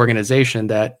good organization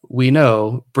that we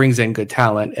know brings in good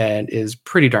talent and is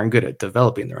pretty darn good at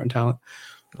developing their own talent.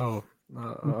 Oh,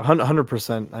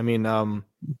 100%. I mean,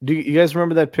 do you guys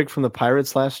remember that pick from the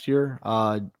Pirates last year?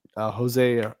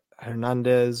 Jose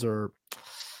Hernandez, or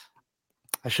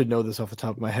I should know this off the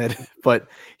top of my head, but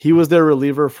he was their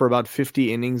reliever for about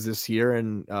 50 innings this year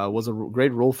and was a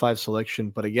great Rule 5 selection.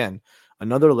 But again,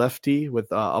 another lefty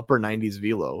with upper 90s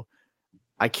velo.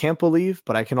 I can't believe,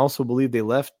 but I can also believe they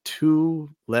left two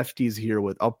lefties here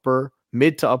with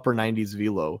mid to upper 90s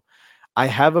velo. I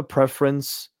have a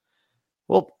preference.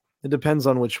 Well, it depends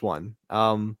on which one.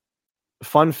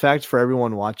 Fun fact for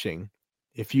everyone watching: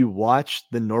 if you watch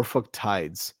the Norfolk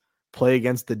Tides play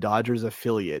against the Dodgers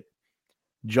affiliate,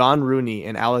 John Rooney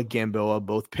and Alec Gamboa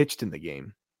both pitched in the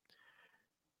game.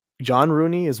 John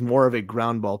Rooney is more of a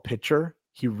ground ball pitcher.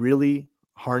 He really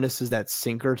harnesses that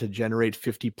sinker to generate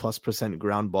 50+%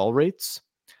 ground ball rates.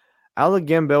 Alec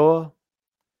Gamboa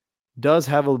does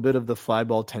have a bit of the fly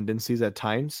ball tendencies at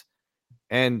times.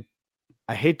 And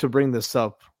I hate to bring this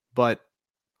up, but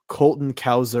Colton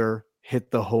Cowser hit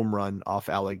the home run off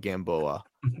Alec Gamboa,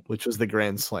 which was the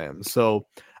grand slam. So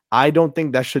I don't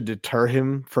think that should deter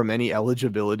him from any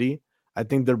eligibility. I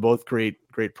think they're both great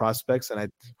prospects.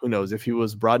 And who knows, if he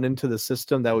was brought into the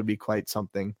system, that would be quite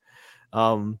something.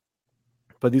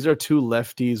 But these are two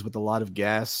lefties with a lot of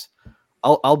gas.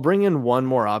 I'll bring in one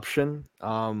more option.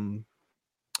 The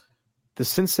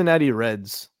Cincinnati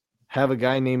Reds have a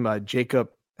guy named Jacob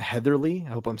Heatherly.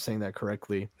 I hope I'm saying that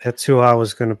correctly. That's who I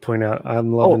was going to point out.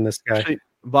 I'm loving this guy. Actually,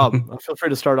 Bob, feel free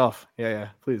to start off. Yeah,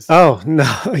 please. Oh, no.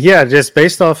 Yeah, just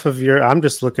based off of I'm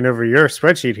just looking over your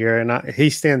spreadsheet here, and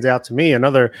he stands out to me.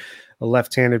 Another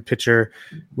left-handed pitcher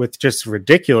with just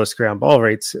ridiculous ground ball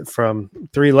rates from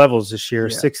 3 levels this year,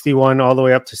 61 all the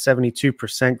way up to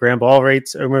 72% ground ball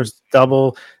rates, almost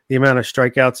double the amount of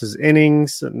strikeouts as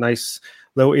innings. A nice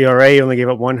low ERA, only gave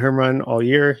up 1 home run all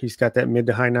year. He's got that mid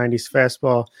to high 90s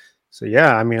fastball. So,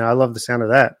 yeah, I mean, I love the sound of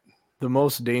that. The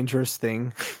most dangerous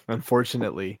thing,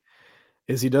 unfortunately,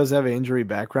 is he does have an injury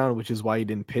background, which is why he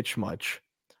didn't pitch much.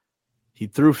 He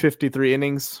threw 53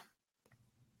 innings.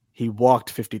 He walked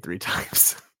 53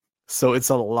 times. So it's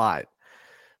a lot.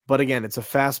 But again, it's a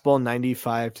fastball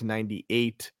 95 to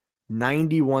 98,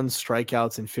 91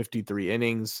 strikeouts in 53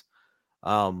 innings.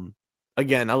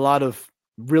 Again, a lot of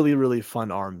really, really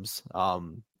fun arms.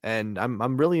 And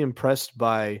I'm really impressed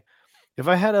by, if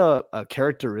I had a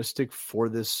characteristic for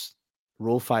this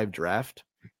Rule 5 draft,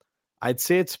 I'd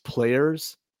say it's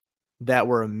players that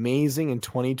were amazing in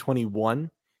 2021,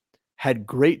 had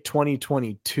great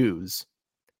 2022s,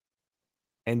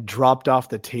 and dropped off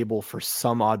the table for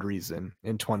some odd reason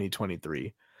in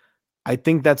 2023. I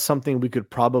think that's something we could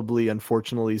probably,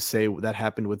 unfortunately, say that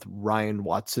happened with Ryan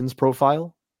Watson's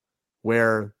profile,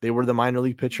 where they were the minor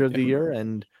league pitcher of the year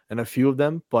and a few of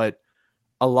them, but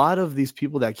a lot of these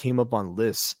people that came up on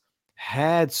lists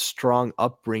had strong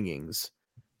upbringings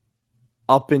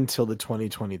up until the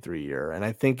 2023 year. And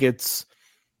I think it's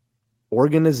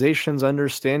organizations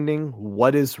understanding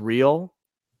what is real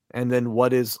and then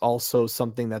what is also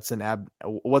something that's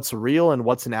what's real and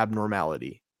what's an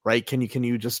abnormality, right? Can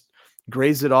you just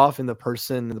graze it off and the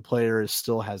person and the player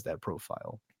still has that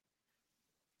profile?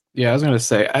 Yeah, I was going to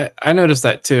say, I noticed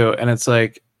that too. And it's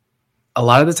like a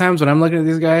lot of the times when I'm looking at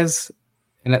these guys,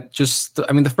 and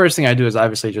the first thing I do is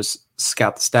obviously just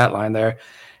scout the stat line there.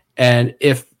 And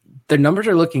if their numbers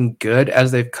are looking good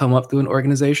as they've come up through an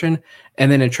organization,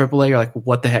 and then in AAA, you're like,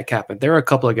 what the heck happened? There are a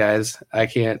couple of guys, I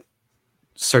can't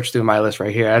search through my list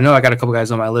right here. I know I got a couple guys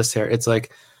on my list here. It's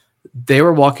like they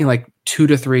were walking like 2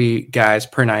 to 3 guys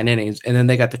per 9 innings. And then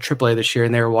they got to AAA this year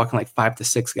and they were walking like 5 to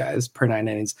 6 guys per 9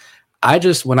 innings.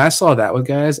 When I saw that with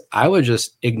guys, I would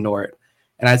just ignore it.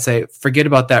 And I'd say, forget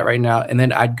about that right now. And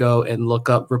then I'd go and look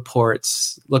up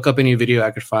reports, look up any video I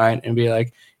could find and be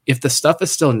like, if the stuff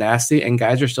is still nasty and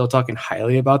guys are still talking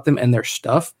highly about them and their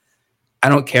stuff, I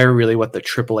don't care really what the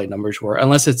AAA numbers were,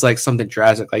 unless it's like something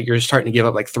drastic, like you're starting to give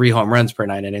up like 3 home runs per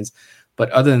 9 innings. But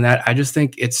other than that, I just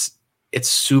think it's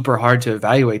super hard to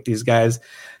evaluate these guys,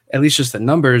 at least just the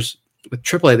numbers with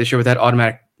AAA this year with that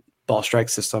automatic ball strike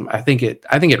system. I think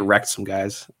it wrecked some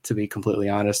guys, to be completely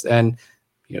honest. And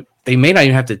they may not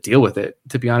even have to deal with it,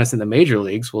 to be honest, in the major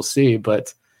leagues. We'll see,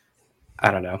 but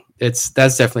I don't know. That's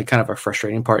definitely kind of a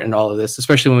frustrating part in all of this,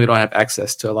 especially when we don't have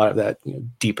access to a lot of that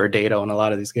deeper data on a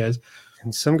lot of these guys.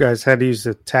 And some guys had to use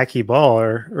a tacky ball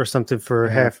or something for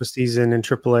half a season in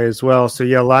AAA as well. So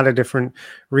a lot of different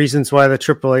reasons why the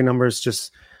AAA numbers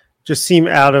just seem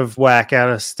out of whack, out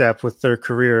of step with their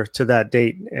career to that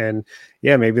date. And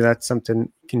maybe that's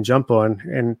something you can jump on.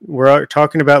 And we're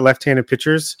talking about left-handed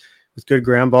pitchers with good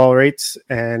ground ball rates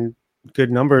and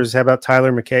good numbers. How about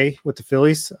Tyler McKay with the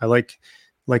Phillies? I like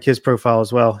his profile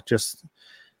as well.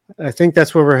 I think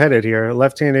that's where we're headed here. A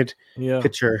left-handed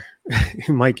pitcher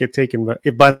might get taken,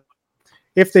 but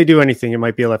if they do anything, it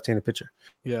might be a left-handed pitcher.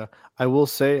 Yeah, I will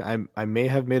say I may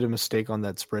have made a mistake on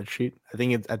that spreadsheet.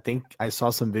 I think I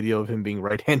saw some video of him being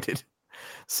right-handed,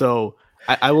 so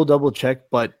I will double check.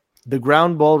 But the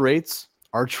ground ball rates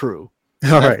are true.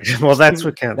 All right, well that's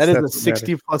what counts. That is a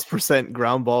 60+%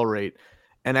 ground ball rate,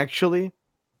 and actually,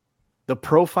 the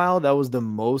profile that was the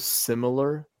most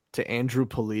similar to Andrew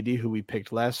Politi, who we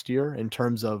picked last year in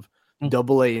terms of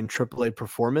AA and AAA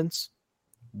performance,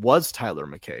 was Tyler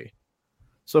McKay.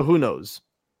 So who knows?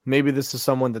 Maybe this is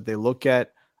someone that they look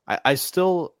at. I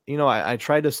still, I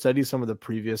tried to study some of the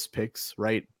previous picks,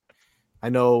 right? I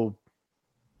know,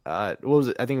 what was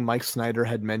it? I think Mike Snyder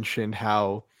had mentioned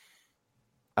how,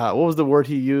 what was the word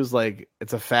he used? Like,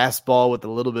 it's a fastball with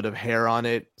a little bit of hair on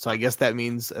it. So I guess that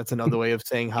means that's another way of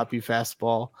saying hoppy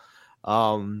fastball.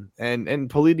 And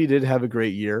Politi did have a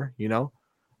great year,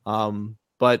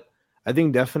 but I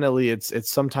think definitely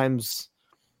it's sometimes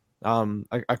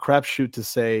a crapshoot to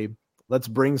say, let's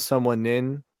bring someone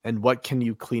in and what can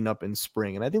you clean up in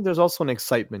spring? And I think there's also an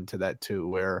excitement to that too,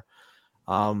 where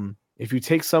if you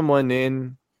take someone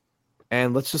in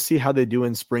and let's just see how they do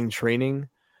in spring training.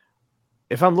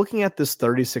 If I'm looking at this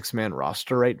 36-man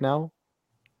roster right now,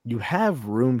 you have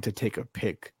room to take a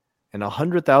pick. And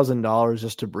 $100,000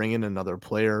 just to bring in another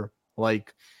player.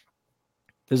 Like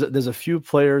there's a few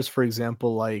players, for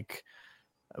example, like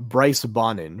Bryce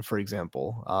Bonin, for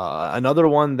example. Another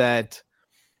one that,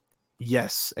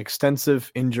 yes,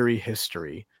 extensive injury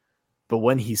history. But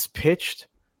when he's pitched,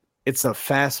 it's a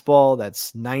fastball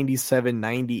that's 97,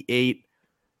 98.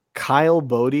 Kyle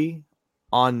Bodie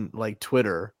on like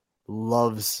Twitter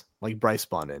loves like Bryce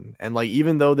Bonin. And like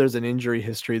even though there's an injury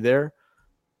history there,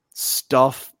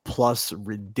 stuff plus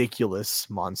ridiculous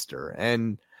monster.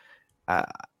 And I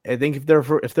think if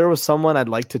there was someone I'd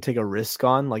like to take a risk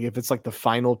on, like if it's like the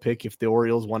final pick, if the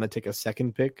Orioles want to take a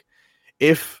second pick,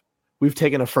 if we've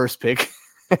taken a first pick,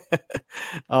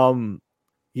 I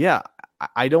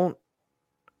don't,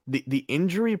 the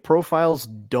injury profiles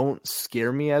don't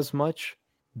scare me as much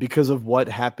because of what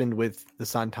happened with the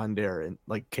Santander in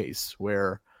like case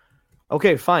where,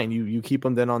 okay, fine. You keep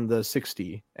them then on the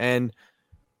 60 and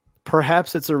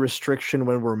perhaps it's a restriction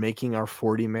when we're making our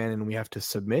 40-man and we have to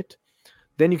submit.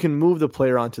 Then you can move the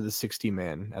player onto the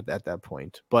 60-man at that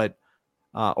point, but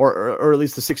or at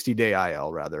least the 60-day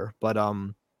IL rather. But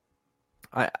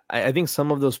I think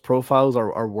some of those profiles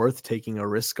are worth taking a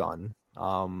risk on.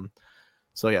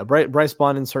 So yeah, Bryce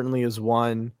Bonin certainly is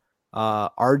one.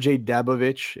 RJ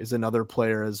Dabovich is another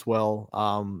player as well.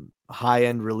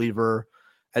 High-end reliever.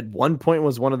 At one point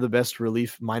was one of the best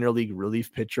minor league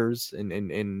relief pitchers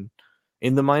in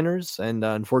the minors, and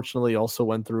unfortunately also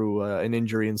went through an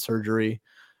injury and surgery.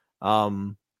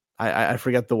 I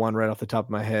forget the one right off the top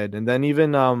of my head. And then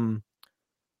even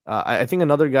I think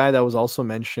another guy that was also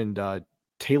mentioned,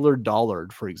 Taylor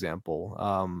Dollard, for example.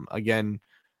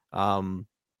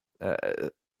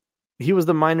 He was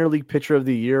the minor league pitcher of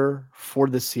the year for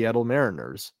the Seattle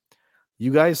Mariners.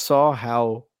 You guys saw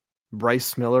how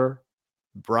Bryce Miller,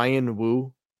 Brian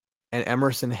Wu, and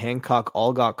Emerson Hancock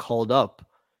all got called up.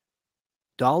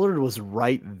 Dollard was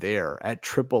right there at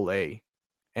AAA.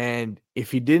 And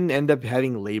if he didn't end up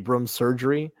having labrum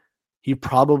surgery, he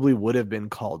probably would have been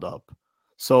called up.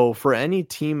 So for any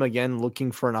team, again,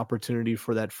 looking for an opportunity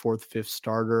for that fourth, fifth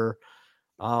starter,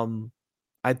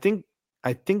 I think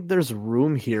there's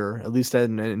room here, at least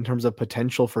in terms of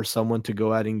potential for someone to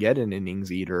go out and get an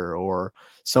innings eater or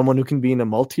someone who can be in a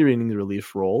multi-inning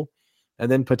relief role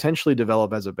and then potentially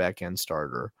develop as a back-end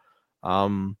starter.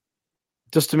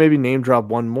 Just to maybe name drop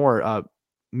one more,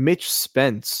 Mitch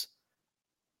Spence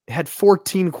had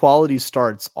 14 quality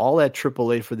starts, all at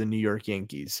AAA for the New York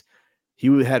Yankees. He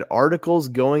had articles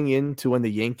going into when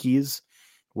the Yankees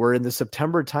were in the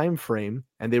September timeframe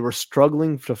and they were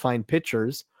struggling to find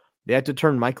pitchers. They had to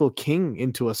turn Michael King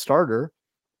into a starter.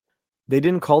 They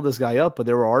didn't call this guy up, but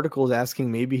there were articles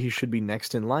asking maybe he should be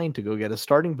next in line to go get a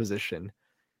starting position.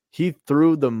 He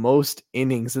threw the most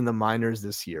innings in the minors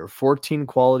this year. 14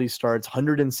 quality starts,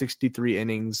 163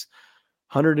 innings,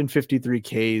 153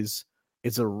 Ks.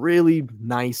 It's a really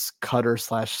nice cutter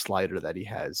 / slider that he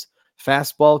has.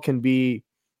 Fastball can be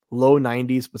low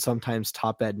 90s, but sometimes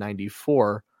top at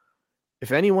 94.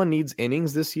 If anyone needs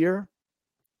innings this year,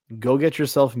 go get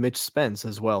yourself Mitch Spence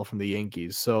as well from the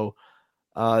Yankees. So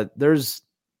there's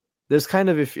kind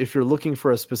of, if you're looking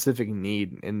for a specific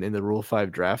need in the Rule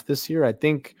 5 draft this year, I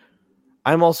think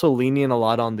I'm also leaning a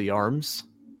lot on the arms.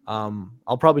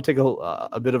 I'll probably take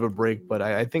a bit of a break, but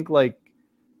I think like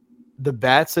the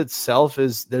bats itself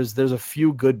is there's a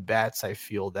few good bats I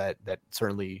feel that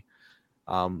certainly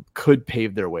could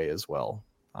pave their way as well.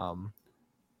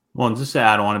 Well, and just to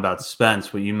add on about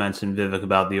Spence, what you mentioned, Vivek,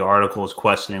 about the articles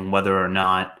questioning whether or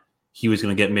not he was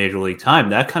going to get major league time,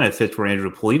 that kind of fits where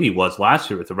Andrew Politi was last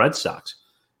year with the Red Sox.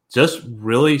 Just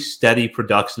really steady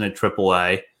production at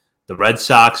AAA. The Red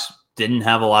Sox didn't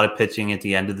have a lot of pitching at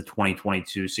the end of the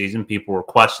 2022 season. People were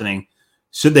questioning,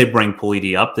 should they bring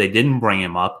Politi up? They didn't bring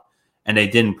him up, and they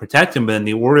didn't protect him. But then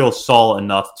the Orioles saw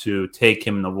enough to take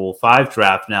him in the Rule 5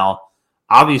 draft. Now,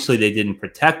 obviously, they didn't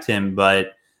protect him,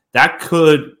 but that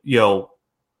could,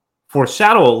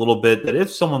 foreshadow a little bit that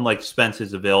if someone like Spence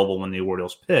is available when the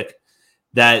Orioles pick,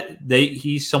 that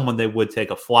he's someone they would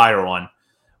take a flyer on.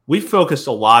 We focused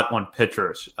a lot on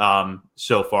pitchers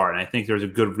so far, and I think there's a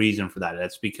good reason for that.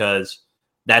 That's because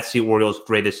that's the Orioles'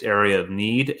 greatest area of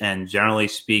need, and generally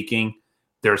speaking,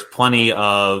 there's plenty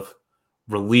of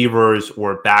relievers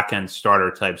or back-end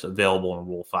starter types available in a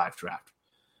Rule 5 draft.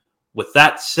 With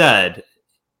that said,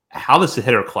 how does the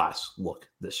hitter class look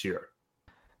this year?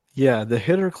 Yeah, the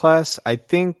hitter class, I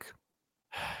think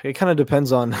it kind of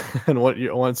depends on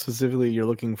what specifically you're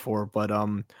looking for, but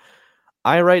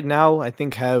I right now I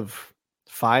think have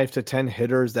 5 to 10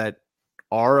 hitters that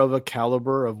are of a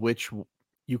caliber of which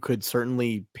you could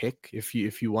certainly pick if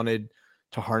you wanted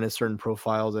to harness certain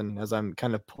profiles. And as I'm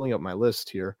kind of pulling up my list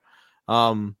here,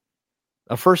 a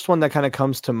first one that kind of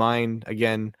comes to mind,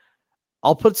 again,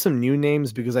 I'll put some new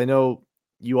names because I know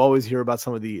you always hear about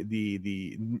some of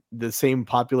the same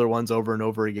popular ones over and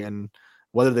over again,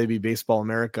 whether they be Baseball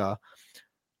America.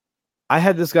 I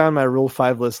had this guy on my Rule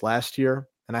 5 list last year,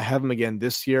 and I have him again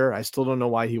this year. I still don't know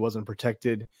why he wasn't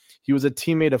protected. He was a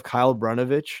teammate of Kyle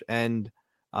Brnovich and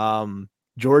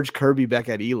George Kirby back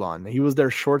at Elon. He was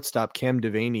their shortstop, Cam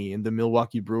Devaney, in the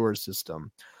Milwaukee Brewers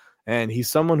system. And he's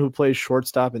someone who plays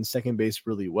shortstop and second base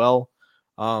really well.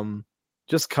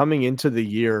 Just coming into the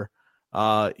year,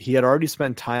 he had already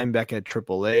spent time back at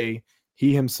AAA.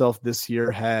 He himself this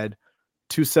year had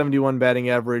 271 batting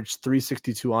average,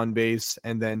 362 on base,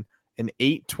 and then an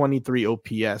 823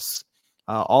 OPS,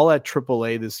 all at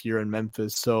AAA this year in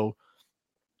Memphis. So,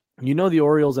 the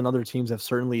Orioles and other teams have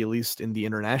certainly, at least in the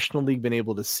International League, been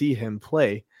able to see him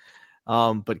play.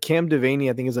 But Cam Devaney,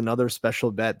 I think, is another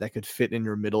special bet that could fit in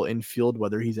your middle infield,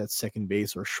 whether he's at second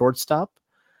base or shortstop.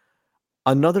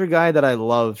 Another guy that I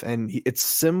love, and it's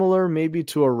similar maybe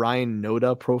to a Ryan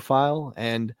Noda profile.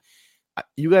 And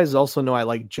you guys also know I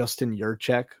like Justin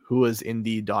Yurchek, who was in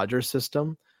the Dodger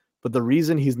system. But the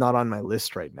reason he's not on my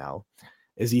list right now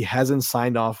is he hasn't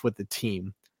signed off with the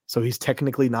team. So he's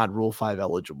technically not Rule 5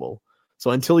 eligible. So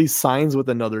until he signs with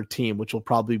another team, which will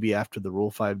probably be after the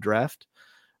Rule 5 draft,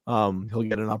 he'll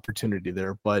get an opportunity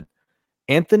there. But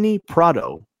Anthony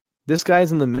Prado, this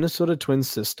guy's in the Minnesota Twins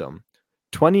system.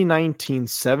 2019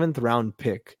 7th round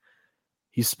pick.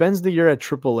 He spends the year at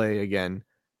AAA again.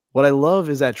 What I love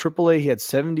is at AAA, he had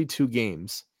 72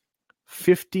 games,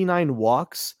 59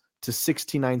 walks to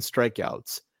 69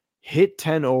 strikeouts, hit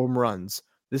 10 home runs.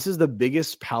 This is the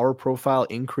biggest power profile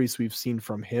increase we've seen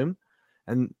from him.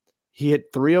 And he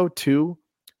hit 302,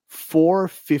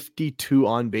 452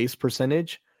 on base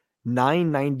percentage,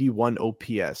 991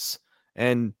 OPS.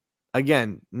 And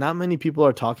again, not many people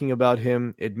are talking about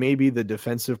him. It may be the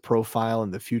defensive profile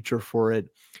and the future for it.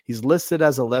 He's listed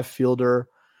as a left fielder.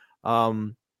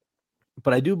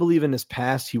 But I do believe in his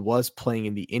past, he was playing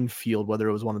in the infield, whether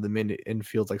it was one of the mid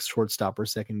infields like shortstop or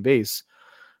second base.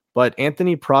 But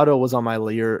Anthony Prado was on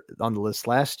the list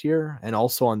last year and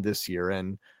also on this year.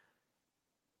 And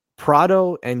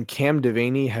Prado and Cam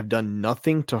Devaney have done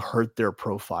nothing to hurt their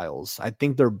profiles. I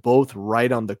think they're both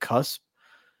right on the cusp.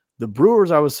 The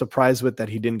Brewers, I was surprised with that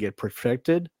he didn't get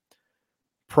protected.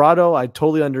 Prado, I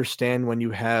totally understand when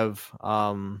you have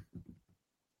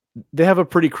they have a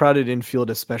pretty crowded infield,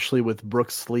 especially with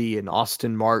Brooks Lee and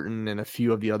Austin Martin and a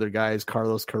few of the other guys,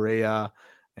 Carlos Correa,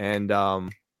 and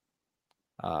I'm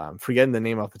forgetting the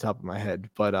name off the top of my head,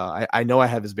 but I know I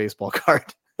have his baseball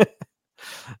card.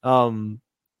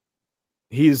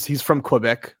 He's from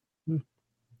Quebec.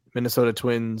 Minnesota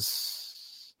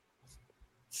Twins.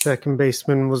 Second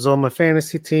baseman was on my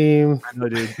fantasy team. I know,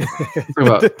 dude.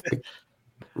 About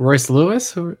Royce Lewis?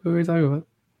 Who are we talking about?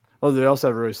 Oh, they also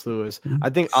have Royce Lewis.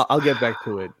 I think I'll get back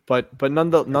to it, but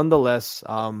nonetheless,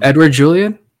 Edward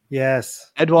Julian? Yes.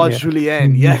 Edouard Yeah.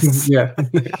 Julien, yes. Yeah.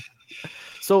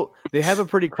 So they have a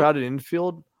pretty crowded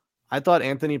infield. I thought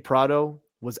Anthony Prado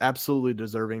was absolutely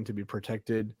deserving to be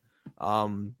protected.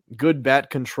 Good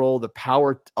bat control, the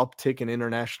power uptick in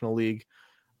International League.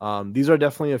 These are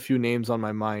definitely a few names on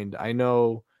my mind. I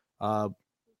know. I'm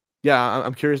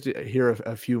curious to hear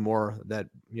a few more that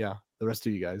the rest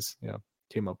of you guys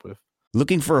came up with.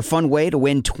 Looking for a fun way to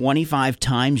win 25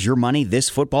 times your money this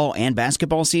football and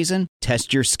basketball season?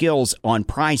 Test your skills on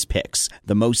Prize Picks,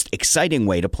 the most exciting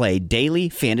way to play daily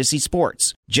fantasy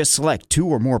sports. Just select 2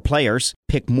 or more players,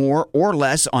 pick more or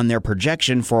less on their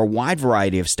projection for a wide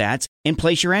variety of stats, and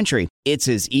place your entry. It's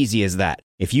as easy as that.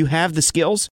 If you have the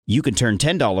skills, you can turn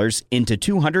 $10 into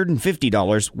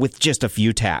 $250 with just a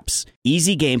few taps.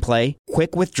 Easy gameplay,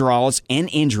 quick withdrawals, and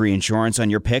injury insurance on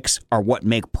your picks are what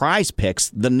make Prize Picks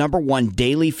the #1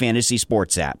 daily fantasy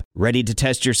sports app. Ready to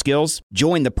test your skills?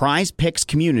 Join the Prize Picks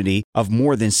community of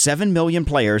more than 7 million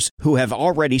players who have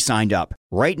already signed up.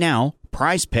 Right now,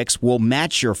 Prize Picks will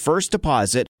match your first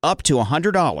deposit up to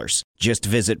 $100. Just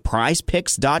visit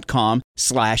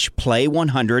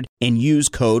prizepicks.com/play100 and use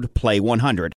code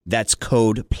play100. That's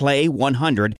code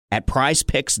play100 at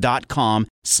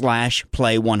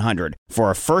prizepicks.com/play100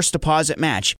 for a first deposit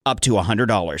match up to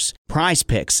 $100. Prize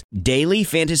Picks, daily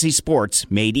fantasy sports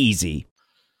made easy.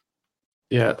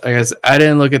 Yeah, I guess I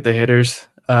didn't look at the hitters.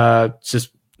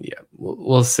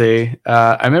 We'll see.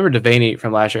 I remember Devaney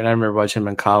from last year, and I remember watching him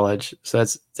in college. So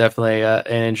that's definitely an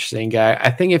interesting guy.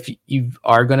 I think if you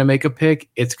are going to make a pick,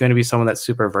 it's going to be someone that's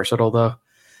super versatile, though,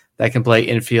 that can play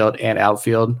infield and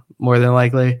outfield more than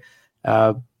likely.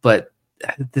 But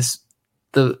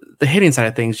the hitting side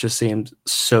of things just seems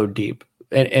so deep,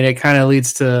 and it kind of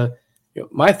leads to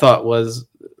my thought was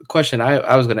the question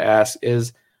I was going to ask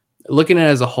is looking at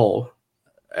it as a whole.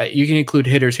 You can include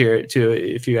hitters here too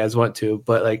if you guys want to,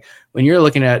 but like when you're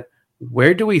looking at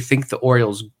where do we think the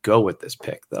Orioles go with this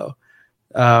pick though?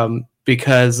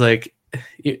 Because like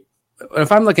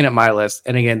if I'm looking at my list,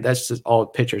 and again that's just all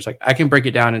pitchers, like I can break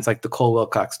it down. It's like the Cole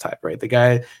Wilcox type, right? The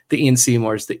guy, the Ian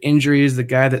Seymours, the injuries, the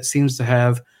guy that seems to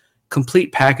have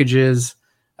complete packages,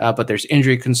 but there's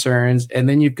injury concerns, and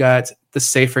then you've got the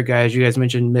safer guys. You guys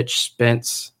mentioned Mitch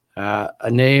Spence, a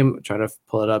name. I'm trying to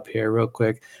pull it up here real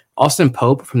quick. Austin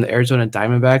Pope from the Arizona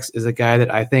Diamondbacks is a guy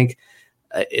that I think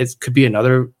it could be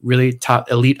another really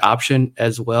top elite option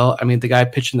as well. I mean, the guy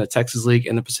pitched in the Texas League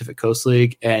and the Pacific Coast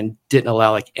League and didn't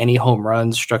allow like any home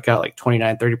runs, struck out like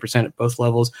 29-30% at both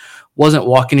levels, wasn't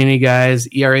walking any guys,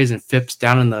 ERAs and FIPS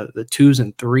down in the 2s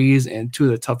and 3s and 2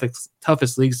 of the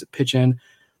toughest leagues to pitch in.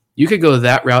 You could go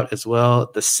that route as well,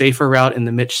 the safer route in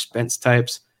the Mitch Spence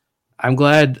types. I'm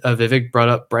glad Vivek brought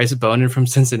up Bryce Bonin from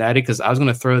Cincinnati because I was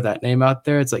going to throw that name out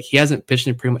there. It's like he hasn't pitched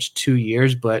in pretty much 2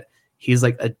 years, but he's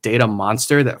like a data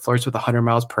monster that flirts with 100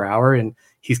 miles per hour, and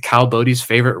he's Kyle Bodie's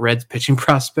favorite Reds pitching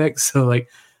prospect. So like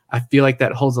I feel like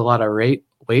that holds a lot of weight.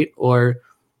 Or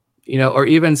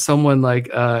even someone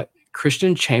like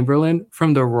Christian Chamberlain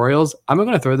from the Royals. I'm going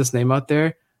to throw this name out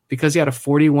there because he had a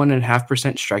 41.5%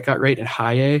 strikeout rate in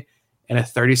high A and a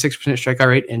 36% strikeout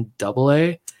rate in double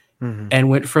A. Mm-hmm. And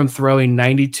went from throwing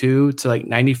 92 to like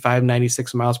 95,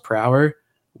 96 miles per hour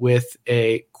with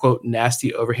a, quote,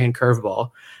 nasty overhand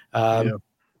curveball. I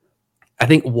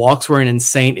think walks were an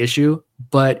insane issue,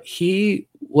 but he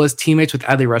was teammates with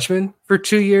Adley Rutschman for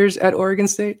 2 years at Oregon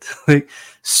State. Like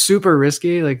super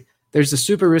risky. Like there's the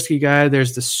super risky guy.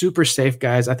 There's the super safe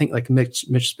guys. I think like Mitch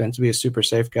Spence would be a super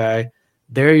safe guy.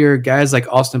 There are your guys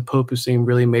like Austin Pope who seem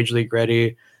really major league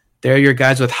ready. There are your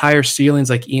guys with higher ceilings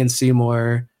like Ian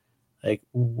Seymour. Like,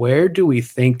 where do we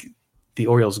think the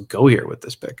Orioles go here with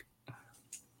this pick?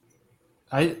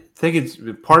 I think it's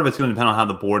part of it's going to depend on how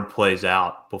the board plays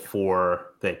out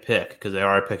before they pick, because they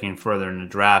are picking further in the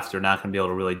draft. They're not going to be able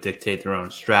to really dictate their own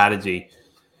strategy.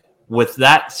 With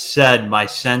that said, my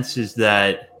sense is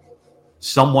that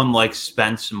someone like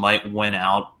Spence might win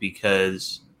out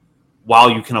because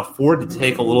while you can afford to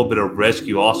take a little bit of risk,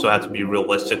 you also have to be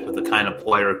realistic with the kind of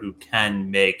player who can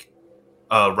make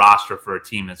a roster for a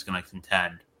team that's going to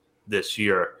contend this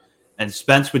year. And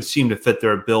Spence would seem to fit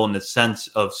their bill in the sense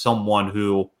of someone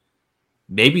who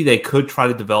maybe they could try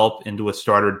to develop into a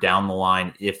starter down the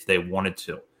line if they wanted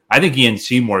to. I think Ian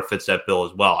Seymour fits that bill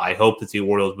as well. I hope that the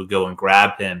Orioles would go and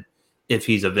grab him if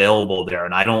he's available there.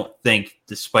 And I don't think,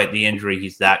 despite the injury,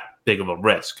 he's that big of a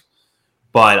risk.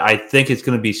 But I think it's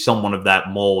going to be someone of that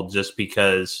mold just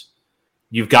because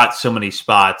you've got so many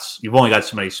spots. You've only got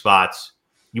so many spots.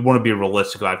 You want to be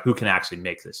realistic about who can actually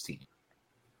make this team.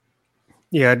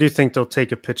 Yeah, I do think they'll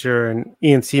take a pitcher, and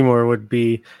Ian Seymour would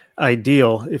be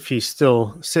ideal if he's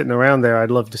still sitting around there.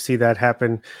 I'd love to see that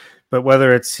happen. But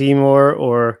whether it's Seymour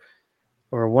or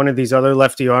one of these other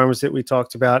lefty arms that we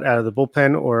talked about out of the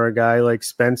bullpen, or a guy like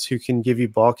Spence who can give you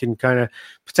bulk and kind of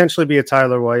potentially be a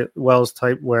Tyler Wells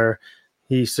type where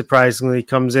he surprisingly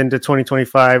comes into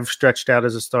 2025 stretched out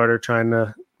as a starter, trying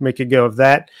to make a go of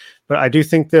that. But I do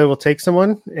think they will take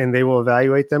someone and they will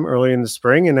evaluate them early in the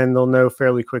spring, and then they'll know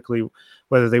fairly quickly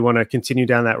whether they want to continue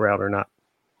down that route or not.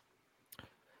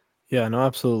 Yeah, no,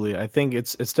 absolutely. I think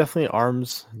it's definitely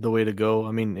arms the way to go.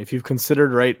 I mean, if you've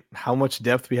considered, right, how much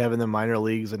depth we have in the minor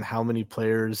leagues and how many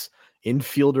players,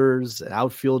 infielders,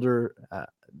 outfielder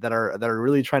that are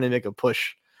really trying to make a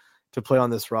push to play on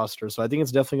this roster. So I think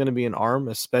it's definitely going to be an arm,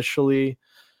 especially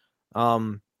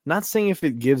not saying if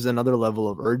it gives another level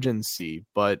of urgency,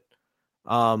 but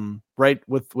right,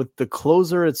 with the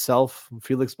closer itself,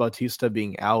 Felix Bautista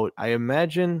being out, I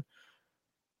imagine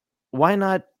why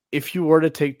not, if you were to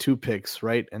take 2 picks,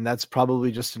 right? And that's probably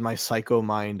just in my psycho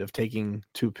mind of taking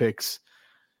 2 picks.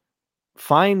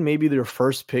 Find maybe their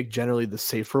first pick, generally the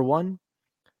safer one,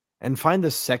 and find the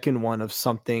second one of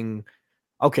something.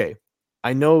 Okay,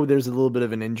 I know there's a little bit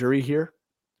of an injury here,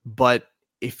 but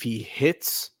if he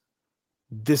hits,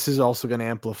 this is also going to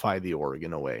amplify the org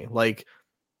in a way. Like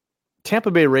Tampa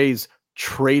Bay Rays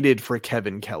traded for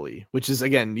Kevin Kelly, which is,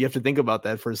 again, you have to think about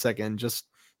that for a second. Just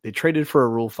they traded for a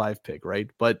Rule 5 pick, right?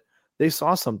 But they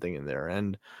saw something in there.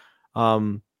 And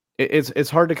it's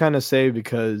hard to kind of say,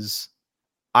 because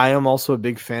I am also a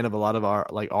big fan of a lot of our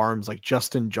arms. Like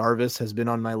Justin Jarvis has been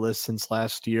on my list since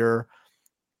last year.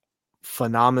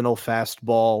 Phenomenal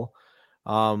fastball.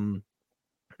 And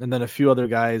then a few other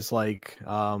guys like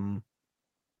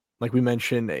we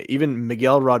mentioned, even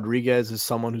Miguel Rodriguez is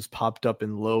someone who's popped up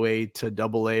in low A to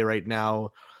double A right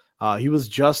now. He was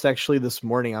just actually this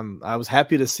morning. I was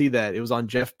happy to see that it was on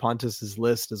Jeff Pontus's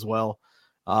list as well.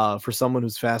 For someone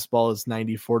whose fastball is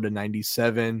 94 to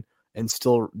 97 and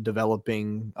still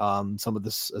developing some of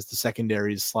this as the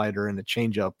secondaries, slider and a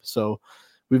changeup. So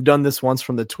we've done this once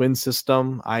from the Twin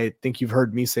system. I think you've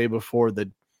heard me say before that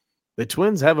the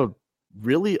Twins have a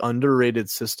really underrated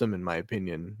system, in my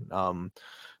opinion.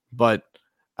 But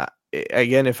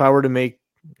again, if I were to make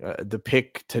the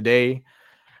pick today,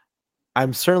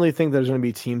 I'm certainly think there's going to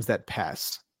be teams that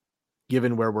pass,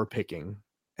 given where we're picking.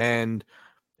 And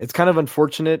it's kind of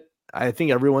unfortunate. I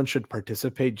think everyone should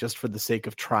participate just for the sake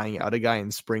of trying out a guy in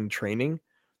spring training.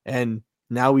 And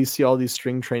now we see all these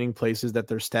spring training places that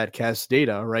their StatCast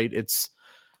data, right? It's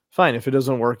fine. If it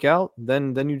doesn't work out,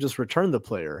 then you just return the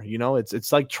player. You know,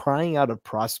 it's like trying out a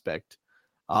prospect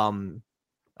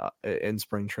in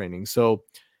spring training. So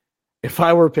if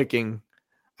I were picking,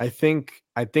 I think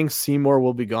Seymour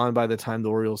will be gone by the time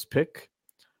the Orioles pick.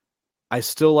 I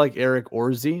still like Eric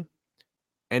Orzi.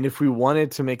 And if we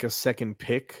wanted to make a second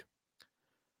pick,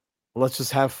 let's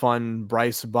just have fun.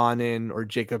 Bryce Bonin or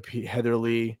Jacob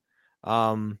Heatherly.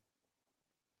 I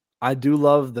do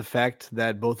love the fact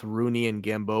that both Rooney and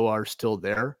Gamboa are still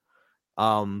there.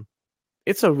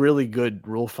 It's a really good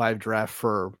Rule 5 draft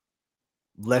for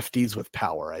lefties with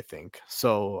power, I think.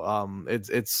 So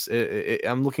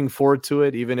I'm looking forward to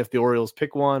it, even if the Orioles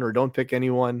pick one or don't pick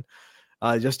anyone,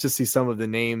 just to see some of the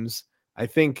names. I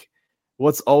think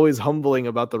what's always humbling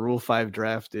about the Rule 5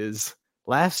 draft is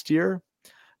last year,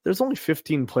 there's only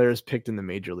 15 players picked in the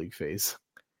major league phase.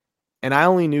 And I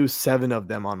only knew 7 of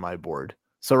them on my board.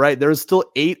 So, right, there's still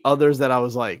 8 others that I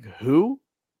was like, who?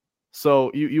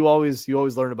 So you always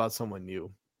learn about someone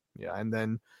new. Yeah. And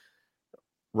then,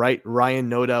 right, Ryan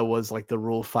Noda was like the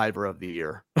Rule 5er of the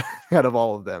year out of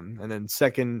all of them. And then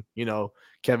second,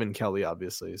 Kevin Kelly,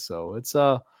 obviously. So it's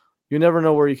you never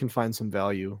know where you can find some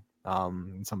value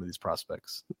in some of these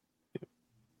prospects.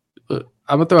 I'm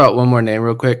gonna throw out one more name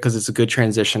real quick because it's a good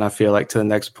transition, I feel like, to the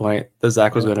next point that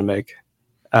Zach was going to make.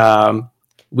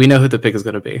 We know who the pick is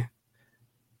going to be.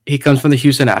 He comes from the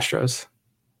Houston Astros.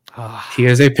 He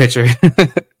is a pitcher.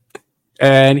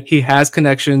 And he has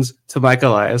connections to Mike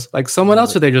Elias, like someone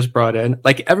else who they just brought in,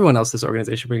 like everyone else this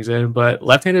organization brings in. But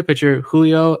left-handed pitcher,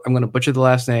 Julio, I'm going to butcher the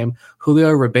last name, Julio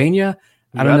Rabena.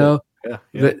 I don't know.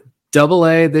 Yeah. Double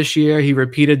A this year, he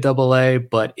repeated double A,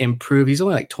 but improved. He's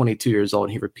only like 22 years old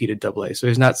and he repeated double A. So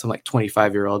he's not some like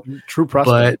 25-year-old. True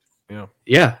prospect. But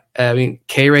yeah, I mean,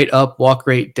 K rate up, walk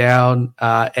rate down.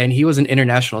 And he was an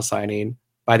international signing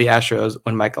by the Astros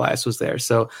when Mike Elias was there.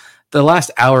 So the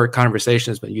last hour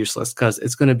conversation has been useless because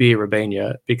it's going to be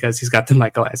Rabena because he's got the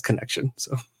Mike Elias connection.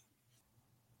 So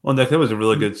Well, Nick, that was a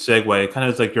really good segue. It kind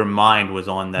of is like your mind was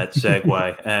on that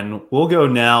segue. And we'll go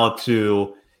now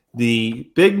to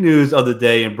the big news of the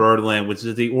day in Birdland, which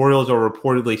is the Orioles are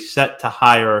reportedly set to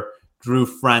hire Drew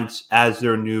Frentz as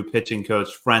their new pitching coach.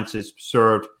 Frentz has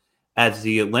served as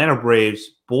the Atlanta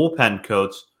Braves bullpen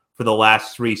coach for the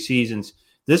last 3 seasons.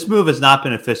 This move has not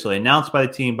been officially announced by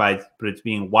the team, but it's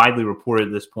being widely reported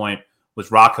at this point,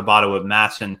 with Rock Cabato of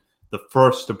Masson the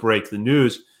first to break the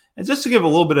news. And just to give a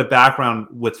little bit of background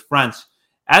with Frentz,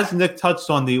 as Nick touched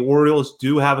on, the Orioles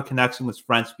do have a connection with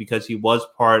Frentz because he was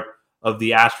part of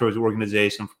the Astros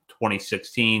organization from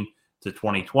 2016 to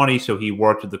 2020. So he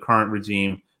worked with the current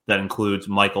regime that includes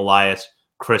Mike Elias,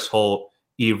 Chris Holt,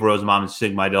 Yves Rosenbaum, and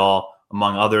Sig Mejdal,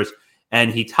 among others.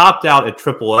 And he topped out at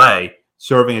AAA,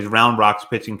 serving as Round Rock's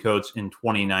pitching coach in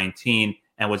 2019,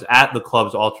 and was at the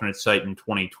club's alternate site in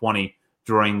 2020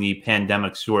 during the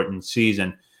pandemic-shortened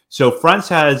season. So Frentz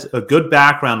has a good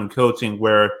background in coaching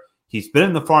where he's been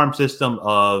in the farm system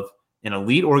of an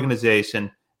elite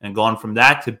organization and gone from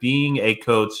that to being a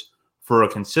coach for a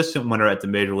consistent winner at the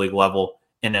major league level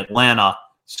in Atlanta.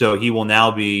 So he will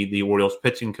now be the Orioles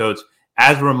pitching coach.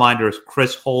 As a reminder,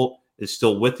 Chris Holt is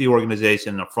still with the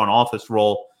organization in a front office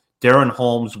role. Darren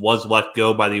Holmes was let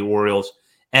go by the Orioles,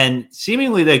 and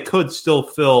seemingly they could still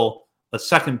fill a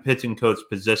second pitching coach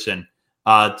position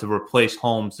to replace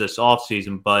Holmes this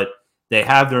offseason, but they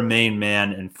have their main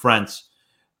man in Frentz.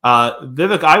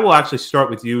 Vivek, I will actually start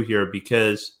with you here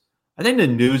because I think the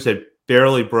news had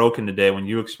barely broken today when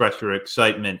you expressed your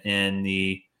excitement in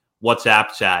the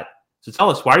WhatsApp chat. So tell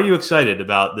us, why are you excited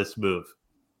about this move?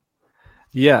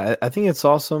 Yeah, I think it's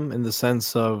awesome in the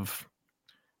sense of,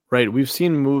 right, we've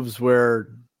seen moves where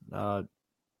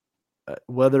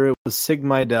whether it was Sig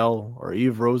Mejdal or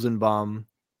Yves Rosenbaum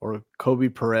or Kobe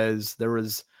Perez, there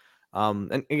was,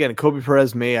 and again, Kobe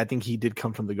Perez I think he did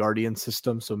come from the Guardian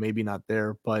system, so maybe not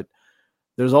there, but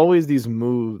there's always these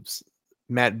moves.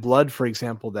 Matt Blood, for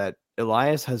example, that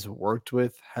Elias has worked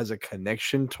with, has a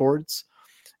connection towards,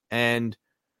 and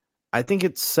I think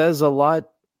it says a lot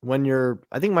when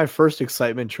I think my first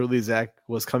excitement truly, Zach,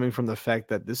 was coming from the fact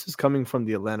that this is coming from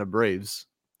the Atlanta Braves,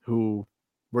 who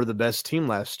were the best team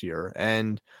last year.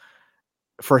 And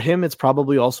for him, it's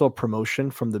probably also a promotion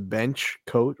from the bench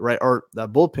coach, right, or the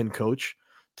bullpen coach,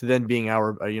 to then being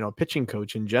our pitching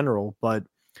coach in general. But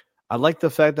I like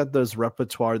the fact that there's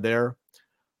repertoire there.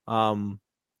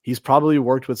 He's probably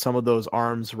worked with some of those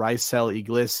arms, Raisel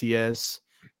Iglesias,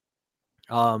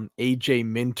 AJ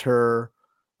Minter,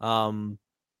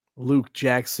 Luke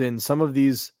Jackson, some of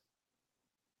these.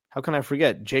 How can I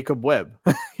forget Jacob Webb?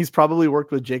 He's probably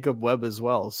worked with Jacob Webb as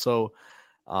well. So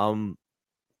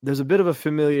there's a bit of a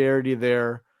familiarity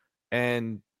there,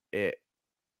 and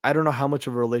I don't know how much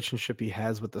of a relationship he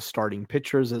has with the starting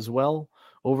pitchers as well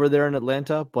over there in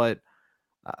Atlanta, but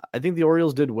I think the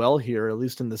Orioles did well here, at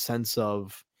least in the sense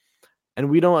of, and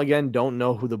we don't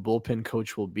know who the bullpen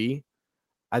coach will be.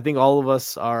 I think all of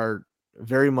us are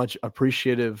very much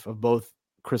appreciative of both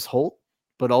Chris Holt,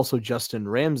 but also Justin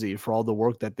Ramsey for all the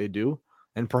work that they do.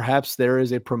 And perhaps there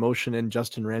is a promotion in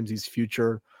Justin Ramsey's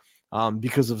future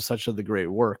because of such of the great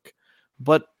work.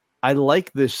 But I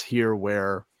like this here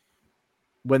where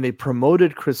when they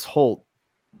promoted Chris Holt,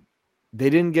 they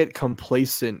didn't get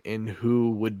complacent in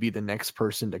who would be the next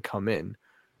person to come in.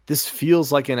 This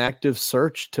feels like an active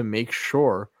search to make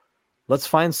sure, let's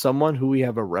find someone who we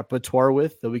have a repertoire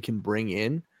with that we can bring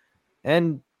in.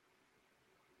 And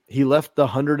he left the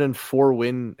 104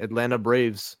 win Atlanta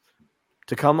Braves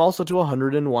to come also to a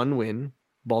 101 win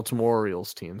Baltimore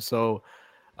Orioles team. So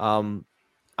I'm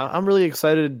really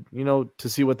excited, to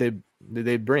see what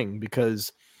they bring,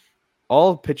 because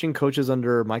all pitching coaches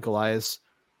under Mike Elias,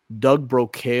 Doug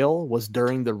Brocail was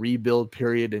during the rebuild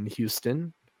period in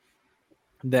Houston.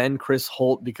 Then Chris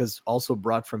Holt, because also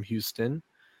brought from Houston.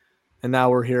 And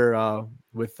now we're here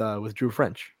with Drew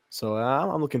French. So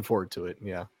I'm looking forward to it.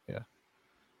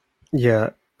 Yeah,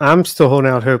 I'm still holding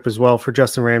out hope as well for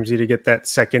Justin Ramsey to get that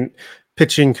second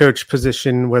pitching coach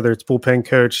position, whether it's bullpen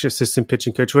coach, assistant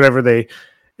pitching coach, whatever they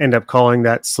end up calling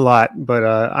that slot. But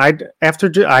I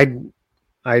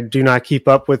do not keep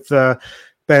up with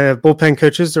bullpen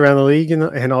coaches around the league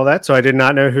and all that, so I did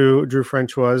not know who Drew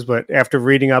French was. But after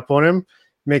reading up on him,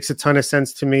 makes a ton of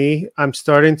sense to me. I'm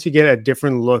starting to get a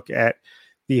different look at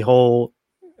the whole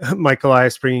Mike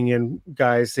Elias bringing in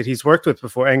guys that he's worked with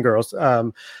before, and girls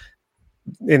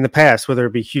in the past, whether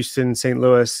it be Houston, St.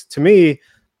 Louis. To me,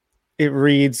 it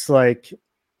reads like,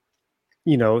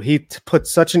 he put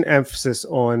such an emphasis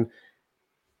on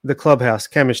the clubhouse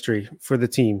chemistry for the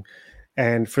team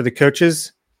and for the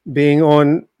coaches being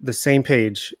on the same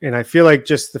page. And I feel like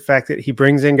just the fact that he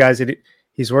brings in guys that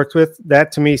he's worked with.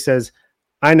 That to me says,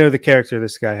 I know the character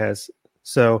this guy has.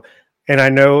 So, and I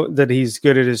know that he's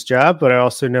good at his job, but I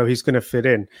also know he's going to fit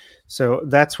in. So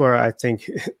that's where I think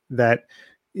that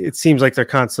it seems like they're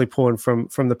constantly pulling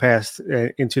from the past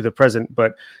into the present.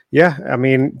 But yeah, I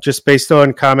mean, just based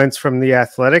on comments from the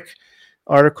Athletic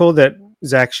article that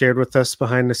Zach shared with us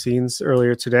behind the scenes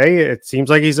earlier today, it seems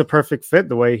like he's a perfect fit.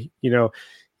 The way,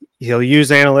 he'll use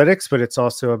analytics, but it's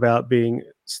also about being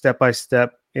step by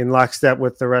step in lockstep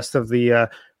with the rest of the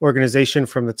organization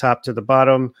from the top to the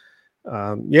bottom.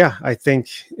 I think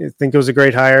it was a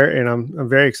great hire, and I'm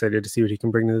very excited to see what he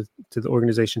can bring to the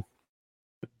organization.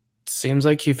 Seems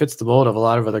like he fits the mold of a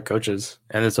lot of other coaches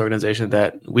in this organization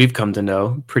that we've come to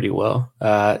know pretty well.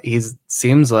 He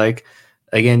seems like,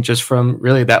 again, just from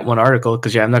really that one article,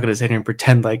 because I'm not going to sit here and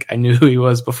pretend like I knew who he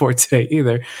was before today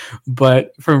either.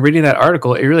 But from reading that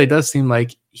article, it really does seem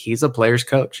like he's a player's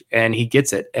coach and he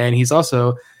gets it. And he's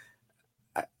also,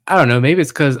 I don't know, maybe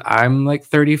it's because I'm like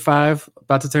 35,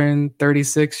 about to turn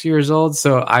 36 years old.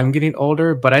 So I'm getting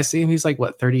older, but I see him, he's like,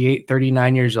 38,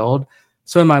 39 years old.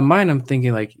 So in my mind, I'm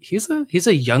thinking like, he's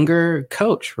a younger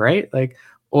coach, right? Like,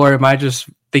 or am I just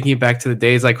thinking back to the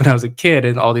days like when I was a kid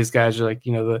and all these guys are like,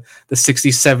 the 60,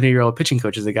 70-year-old pitching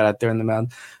coaches they got out there in the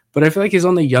mound. But I feel like he's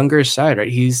on the younger side, right?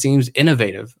 He seems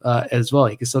innovative as well.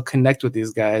 He can still connect with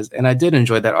these guys. And I did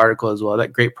enjoy that article as well,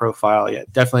 that great profile. Yeah,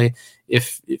 definitely.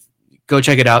 If go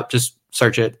check it out, just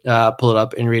search it, pull it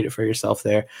up and read it for yourself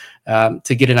there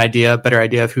to get better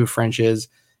idea of who French is.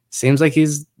 Seems like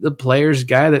he's the player's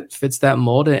guy that fits that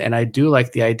mold. And I do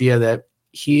like the idea that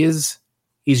he's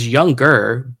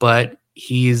younger, but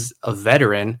he's a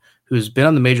veteran who's been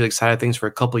on the major league side of things for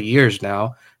a couple of years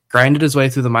now, grinded his way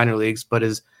through the minor leagues, but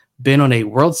has been on a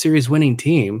World Series winning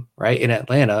team, right, in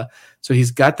Atlanta. So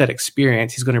he's got that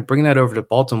experience. He's going to bring that over to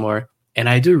Baltimore. And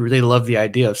I do really love the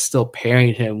idea of still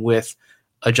pairing him with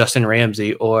a Justin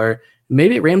Ramsey, or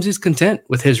maybe Ramsey's content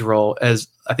with his role as,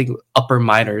 I think, upper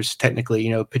minors,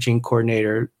 technically, pitching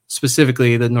coordinator,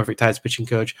 specifically the Norfolk Tides pitching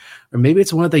coach, or maybe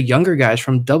it's one of the younger guys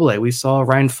from Double-A. We saw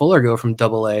Ryan Fuller go from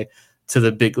Double-A to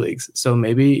the big leagues. So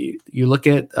maybe you look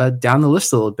at down the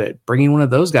list a little bit, bringing one of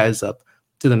those guys up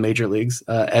to the major leagues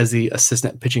as the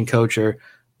assistant pitching coach or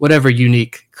whatever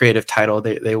unique creative title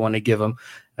they want to give him.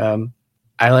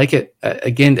 I like it.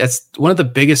 Again, that's one of the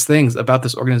biggest things about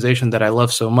this organization that I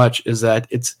love so much is that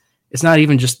it's not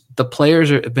even just the players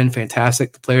have been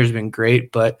fantastic. The players have been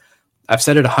great, but I've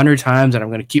said it 100 times and I'm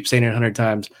going to keep saying it 100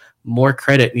 times. More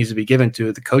credit needs to be given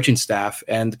to the coaching staff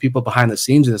and the people behind the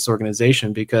scenes in this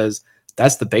organization, because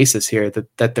that's the basis here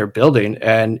that they're building.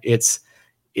 And it's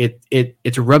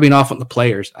rubbing off on the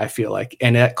players, I feel like,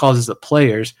 and that causes the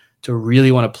players to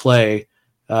really want to play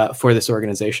for this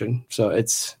organization. So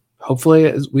it's hopefully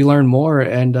as we learn more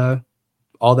and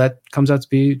all that comes out to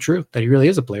be true, that he really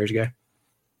is a player's guy.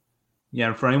 Yeah,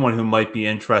 and for anyone who might be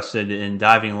interested in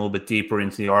diving a little bit deeper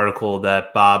into the article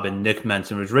that Bob and Nick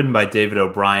mentioned, it was written by David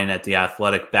O'Brien at The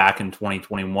Athletic back in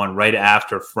 2021, right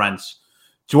after Frentz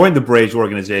joined the Braves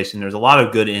organization. There's a lot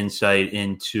of good insight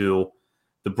into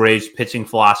the Braves pitching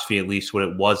philosophy, at least what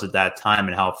it was at that time,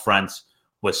 and how Frentz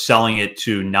was selling it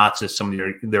to not just some of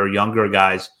their younger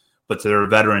guys, but to their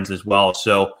veterans as well.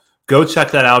 So go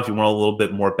check that out if you want a little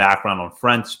bit more background on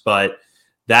Frentz. But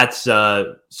that's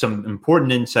some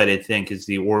important insight, I think, as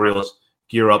the Orioles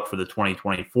gear up for the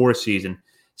 2024 season.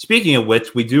 Speaking of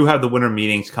which, we do have the winter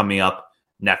meetings coming up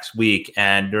next week,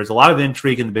 and there's a lot of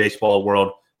intrigue in the baseball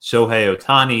world. Shohei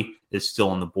Ohtani is still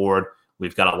on the board.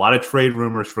 We've got a lot of trade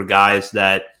rumors for guys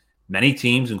that many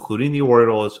teams, including the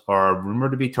Orioles, are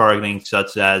rumored to be targeting,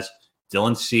 such as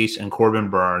Dylan Cease and Corbin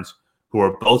Burns, who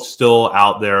are both still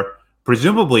out there,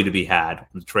 presumably to be had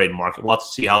in the trade market. We'll have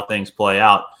to see how things play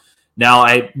out. Now,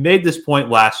 I made this point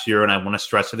last year, and I want to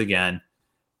stress it again.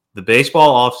 The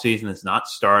baseball offseason does not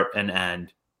start and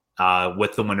end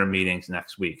with the winter meetings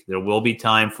next week. There will be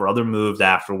time for other moves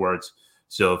afterwards.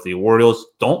 So if the Orioles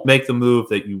don't make the move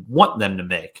that you want them to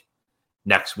make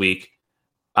next week,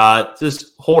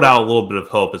 just hold out a little bit of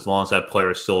hope as long as that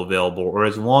player is still available, or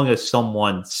as long as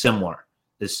someone similar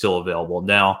is still available.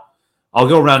 Now, I'll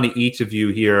go around to each of you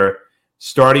here,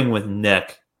 starting with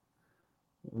Nick.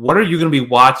 What are you going to be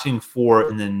watching for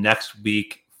in the next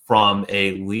week from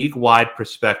a league-wide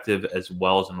perspective as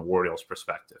well as an Orioles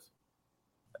perspective?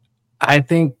 I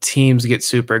think teams get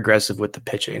super aggressive with the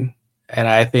pitching. And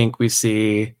I think we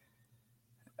see,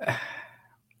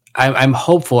 I'm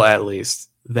hopeful at least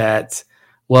that,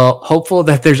 hopeful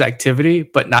that there's activity,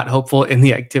 but not hopeful in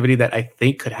the activity that I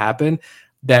think could happen,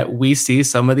 that we see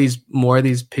some of these, more of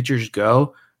these pitchers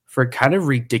go for kind of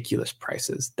ridiculous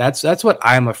prices. That's what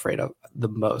I'm afraid of the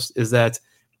most, is that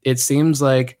it seems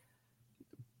like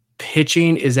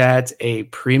pitching is at a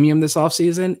premium this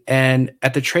offseason. And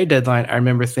at the trade deadline, I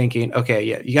remember thinking, okay,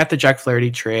 yeah, you got the Jack Flaherty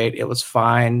trade. It was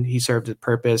fine. He served a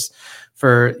purpose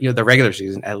for the regular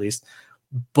season at least.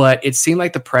 But it seemed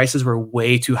like the prices were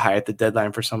way too high at the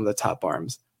deadline for some of the top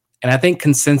arms. And I think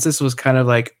consensus was kind of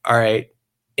like, all right,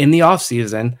 in the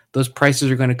offseason, those prices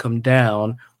are going to come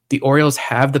down. The Orioles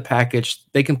have the package.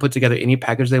 They can put together any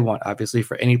package they want, obviously,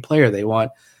 for any player they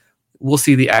want. We'll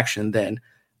see the action then.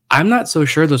 I'm not so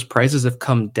sure those prices have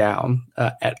come down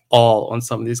at all on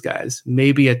some of these guys.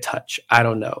 Maybe a touch. I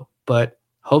don't know. But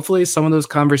hopefully some of those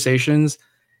conversations,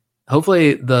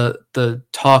 hopefully the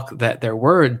talk that there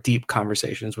were deep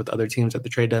conversations with other teams at the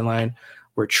trade deadline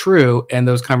were true, and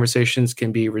those conversations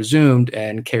can be resumed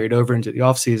and carried over into the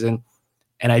offseason.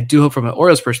 And I do hope from an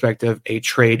Orioles perspective, a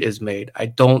trade is made. I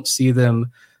don't see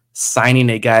them signing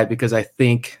a guy because I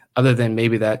think other than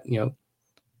maybe that,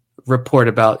 report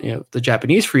about the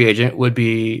Japanese free agent would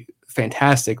be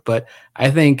fantastic, but I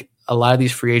think a lot of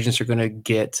these free agents are going to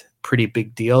get pretty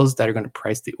big deals that are going to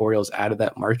price the Orioles out of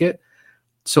that market.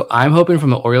 So I'm hoping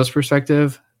from an Orioles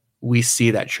perspective, we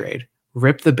see that trade,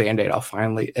 rip the Band-Aid off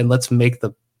finally, and let's make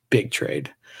the big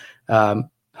trade,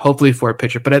 hopefully for a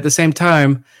pitcher. But at the same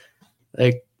time,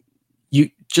 like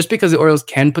just because the Orioles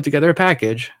can put together a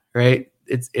package, right?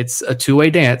 It's a two-way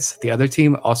dance. The other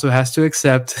team also has to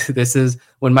accept this is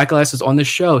when Michael S. was on the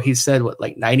show, he said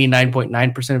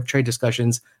 99.9% of trade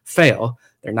discussions fail.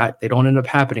 They don't end up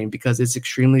happening because it's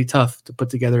extremely tough to put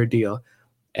together a deal.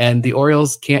 And the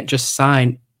Orioles can't just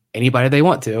sign anybody they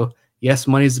want to. Yes,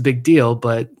 money is a big deal,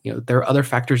 but there are other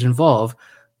factors involved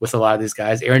with a lot of these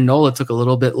guys. Aaron Nola took a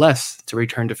little bit less to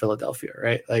return to Philadelphia,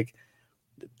 right? Like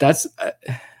that's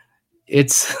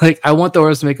it's like I want the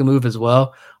Orioles to make a move as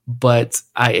well. But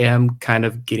I am kind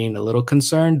of getting a little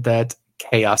concerned that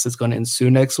chaos is going to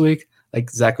ensue next week. Like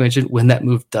Zach mentioned, when that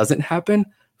move doesn't happen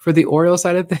for the Orioles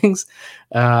side of things.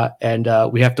 And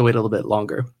we have to wait a little bit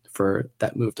longer for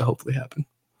that move to hopefully happen.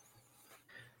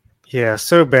 Yeah,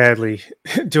 so badly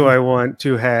do I want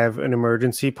to have an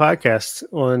emergency podcast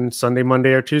on Sunday,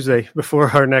 Monday, or Tuesday before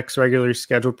our next regularly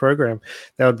scheduled program.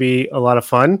 That would be a lot of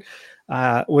fun.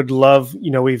 Would love,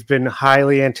 we've been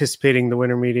highly anticipating the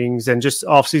winter meetings and just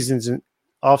off seasons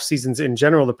in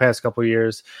general the past couple of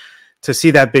years to see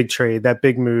that big trade, that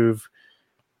big move.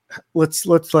 Let's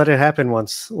let it happen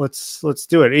once. Let's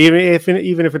do it.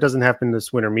 Even if it doesn't happen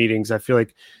this winter meetings, I feel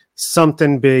like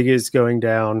something big is going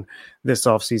down this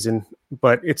offseason.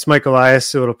 But it's Mike Elias,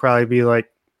 so it'll probably be like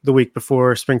the week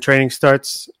before spring training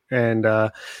starts, and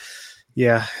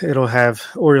yeah, it'll have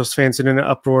Orioles fans in an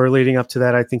uproar leading up to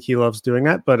that. I think he loves doing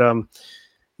that. But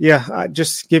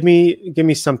just give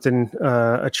me something,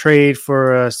 a trade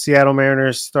for a Seattle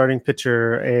Mariners starting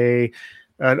pitcher,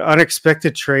 an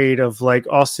unexpected trade of like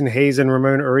Austin Hayes and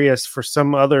Ramon Urias for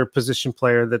some other position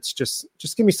player that's just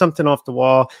give me something off the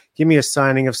wall. Give me a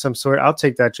signing of some sort. I'll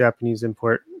take that Japanese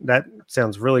import. That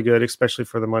sounds really good, especially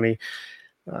for the money.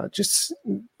 Just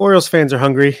Orioles fans are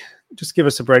hungry. Just give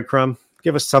us a breadcrumb.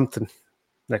 Give us something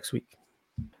next week.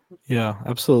 Yeah,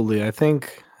 absolutely. I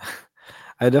think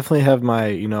I definitely have my,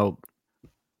 you're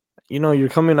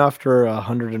coming after a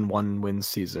 101 win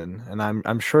season, and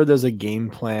I'm sure there's a game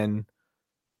plan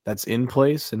that's in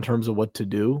place in terms of what to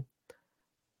do.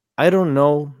 I don't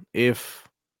know if,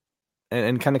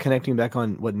 and kind of connecting back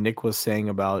on what Nick was saying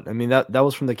about, I mean, that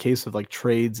was from the case of like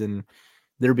trades and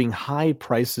there being high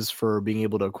prices for being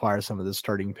able to acquire some of the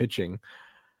starting pitching.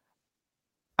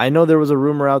 I know there was a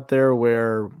rumor out there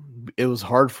where it was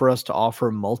hard for us to offer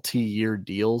multi-year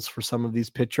deals for some of these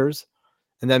pitchers.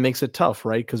 And that makes it tough,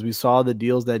 right? Because we saw the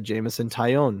deals that Jameson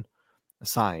Taillon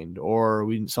signed, or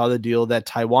we saw the deal that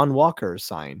Taijuan Walker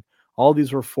signed. All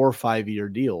these were 4 or 5 year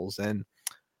deals. And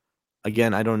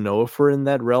again, I don't know if we're in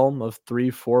that realm of 3,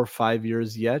 4, 5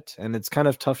 years yet. And it's kind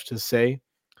of tough to say,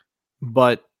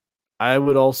 but I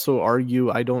would also argue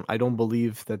I don't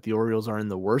believe that the Orioles are in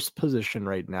the worst position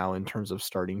right now in terms of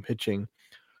starting pitching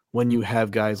when you have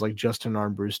guys like Justin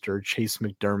Armbruster, Chase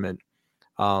McDermott,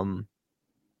 and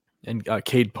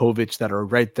Cade Povich that are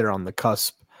right there on the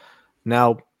cusp.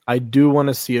 Now, I do want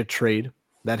to see a trade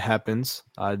that happens.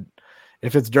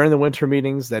 If it's during the winter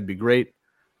meetings, that'd be great.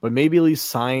 But maybe at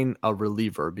least sign a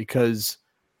reliever, because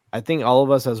I think all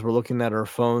of us, as we're looking at our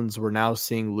phones, we're now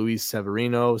seeing Luis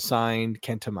Severino signed,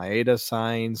 Kenta Maeda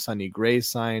signed, Sonny Gray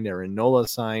signed, Aaron Nola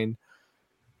signed,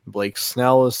 Blake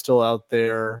Snell is still out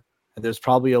there, and there's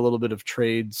probably a little bit of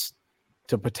trades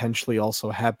to potentially also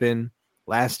happen.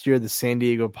 Last year, the San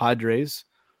Diego Padres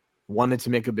wanted to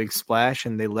make a big splash,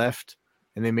 and they left,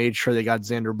 and they made sure they got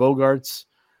Xander Bogaerts.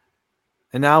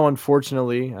 And now,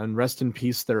 unfortunately, and rest in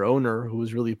peace, their owner, who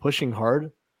was really pushing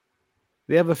hard,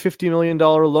 they have a $50 million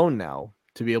loan now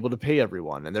to be able to pay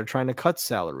everyone, and they're trying to cut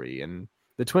salary, and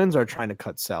the Twins are trying to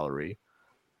cut salary.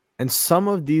 And some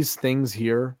of these things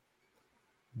here,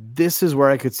 this is where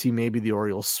I could see maybe the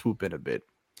Orioles swoop in a bit.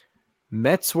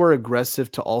 Mets were aggressive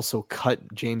to also cut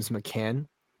James McCann,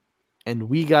 and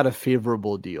we got a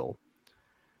favorable deal.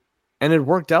 And it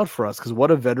worked out for us because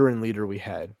what a veteran leader we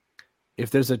had.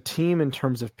 If there's a team in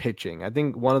terms of pitching, I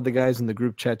think one of the guys in the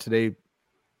group chat today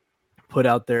put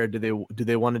out there, do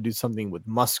they want to do something with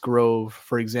Musgrove,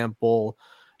 for example?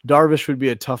 Darvish would be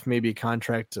a tough maybe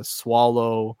contract to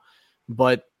swallow.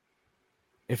 But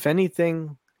if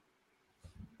anything,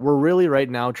 we're really right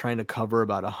now trying to cover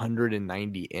about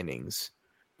 190 innings.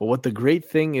 But what the great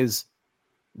thing is,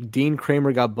 Dean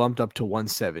Kramer got bumped up to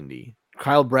 170.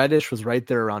 Kyle Bradish was right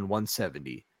there around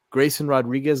 170. Grayson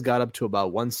Rodriguez got up to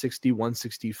about 160,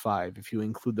 165, if you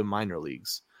include the minor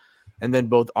leagues. And then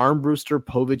both Armbruster,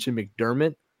 Povich, and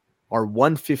McDermott are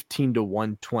 115 to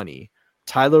 120.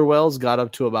 Tyler Wells got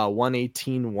up to about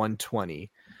 118,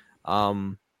 120.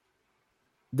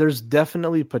 There's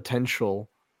definitely potential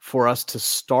for us to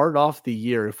start off the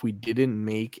year if we didn't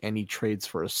make any trades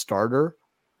for a starter.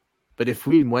 But if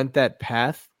we went that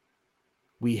path,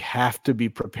 we have to be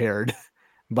prepared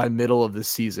by middle of the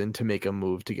season to make a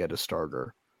move to get a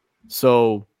starter.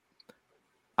 So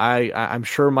I'm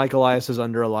sure Mike Elias is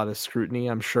under a lot of scrutiny.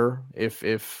 I'm sure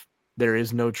if there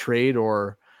is no trade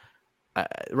or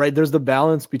right, there's the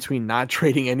balance between not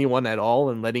trading anyone at all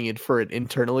and letting it for it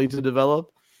internally to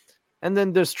develop, and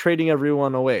then just trading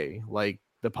everyone away like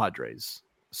the Padres.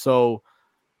 So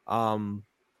I'm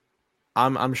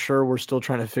sure we're still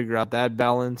trying to figure out that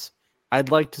balance. I'd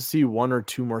like to see one or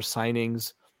two more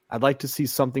signings. I'd like to see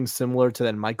something similar to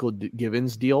that Michael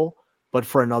Givens deal, but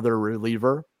for another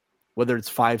reliever, whether it's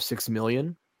 5-6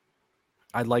 million.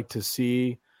 I'd like to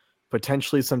see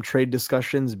potentially some trade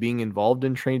discussions, being involved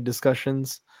in trade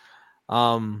discussions.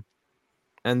 And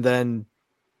then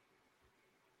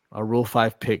a Rule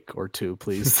 5 pick or two,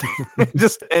 please.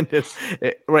 Just end it.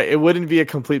 Right. It wouldn't be a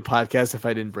complete podcast if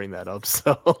I didn't bring that up.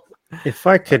 So if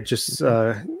I could just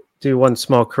do one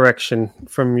small correction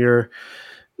from your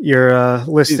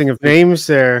listing of names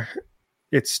there,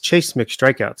 it's Chase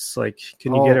McStrikeouts. Like,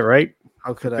 can you get it right?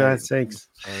 How could For I? God's sakes.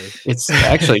 It's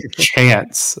actually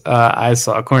Chance. I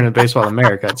saw, according to Baseball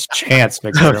America, it's Chance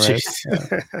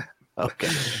McDermott. Okay.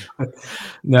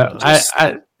 No,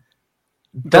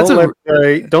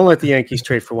 don't let the Yankees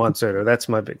trade for Juan Soto. That's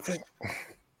my big thing.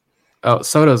 Oh,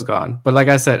 Soto's gone. But like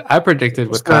I said, I predicted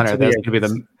with Connor that's going to be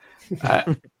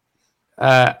the.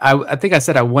 I think I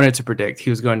said I wanted to predict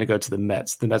he was going to go to the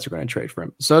Mets. The Mets are going to trade for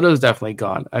him. Soto's definitely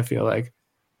gone. I feel like,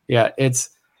 yeah, it's.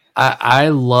 I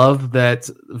love that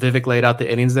Vivek laid out the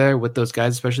innings there with those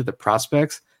guys, especially the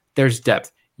prospects. There's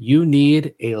depth. You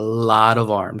need a lot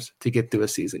of arms to get through a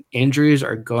season. Injuries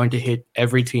are going to hit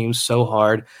every team so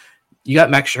hard. You got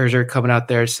Max Scherzer coming out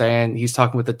there saying he's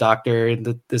talking with the doctor,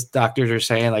 and this doctors are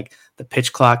saying like the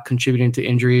pitch clock contributing to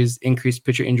injuries, increased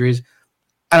pitcher injuries.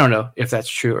 I don't know if that's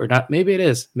true or not. Maybe it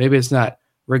is. Maybe it's not.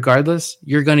 Regardless,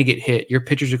 you're going to get hit. Your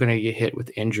pitchers are going to get hit with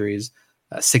injuries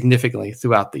significantly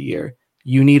throughout the year.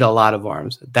 You need a lot of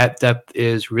arms. That depth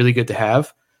is really good to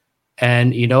have.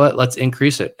 And you know what? Let's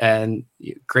increase it. And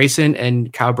Grayson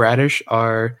and Kyle Bradish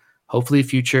are hopefully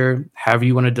future, however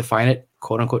you want to define it,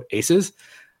 quote unquote aces.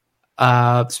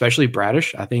 Especially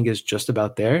Bradish, I think is just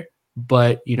about there.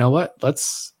 But you know what?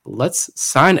 Let's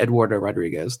sign Eduardo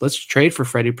Rodriguez. Let's trade for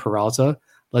Freddie Peralta.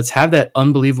 Let's have that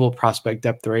unbelievable prospect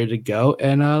depth ready to go.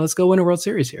 And let's go win a World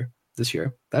Series here this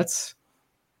year. That's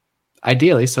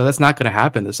ideally. So that's not going to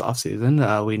happen this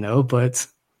offseason. We know, but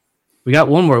we got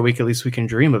one more week. At least we can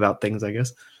dream about things, I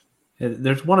guess.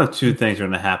 There's one of two things are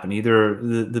going to happen. Either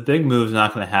the big move is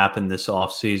not going to happen this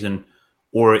offseason,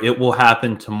 or it will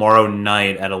happen tomorrow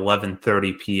night at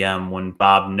 11:30 p.m. when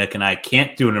Bob, Nick, and I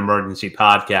can't do an emergency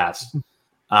podcast.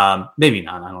 Maybe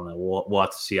not. I don't know. We'll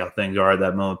have to see how things are at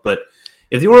that moment. But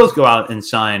if the Orioles go out and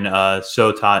sign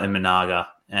Sota Imanaga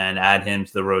and add him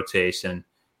to the rotation,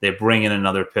 they bring in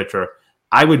another pitcher,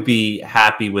 I would be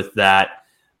happy with that.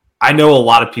 I know a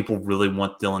lot of people really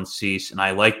want Dylan Cease, and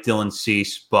I like Dylan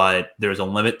Cease, but there's a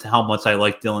limit to how much I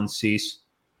like Dylan Cease.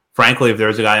 Frankly, if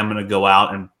there's a guy I'm going to go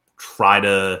out and try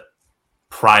to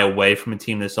pry away from a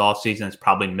team this offseason, it's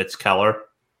probably Mitch Keller.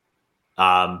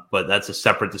 But that's a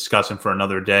separate discussion for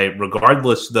another day.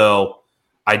 Regardless, though,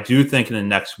 I do think in the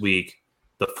next week,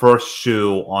 the first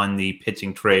shoe on the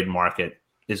pitching trade market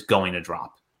is going to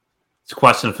drop. It's a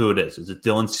question of who it is. Is it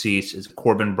Dylan Cease? Is it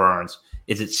Corbin Burns?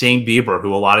 Is it Shane Bieber,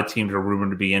 who a lot of teams are rumored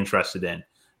to be interested in?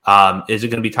 Is it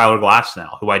going to be Tyler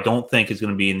Glasnow, who I don't think is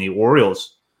going to be in the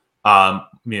Orioles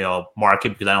market,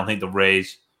 because I don't think the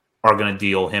Rays are going to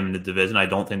deal him in the division. I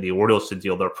don't think the Orioles should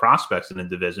deal their prospects in the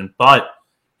division. But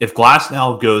if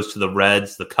Glasnow goes to the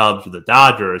Reds, the Cubs, or the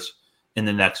Dodgers in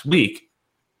the next week,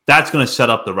 that's going to set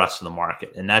up the rest of the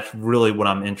market. And that's really what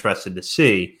I'm interested to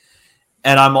see.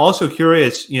 And I'm also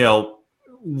curious,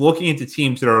 looking into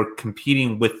teams that are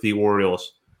competing with the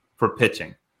Orioles for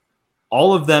pitching.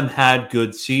 All of them had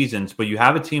good seasons, but you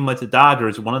have a team like the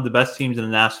Dodgers, one of the best teams in the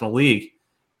National League,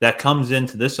 that comes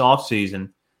into this offseason,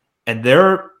 and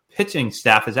their pitching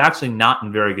staff is actually not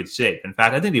in very good shape. In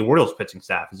fact, I think the Orioles pitching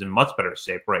staff is in much better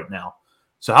shape right now.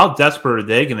 So how desperate are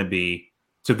they going to be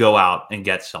to go out and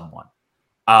get someone?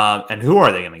 And who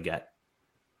are they going to get?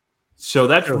 So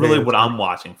that's really what I'm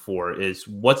watching for, is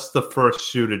what's the first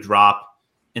shoe to drop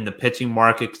in the pitching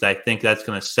market, because I think that's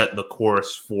going to set the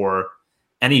course for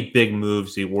any big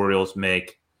moves the Orioles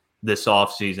make this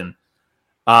offseason.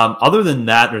 Other than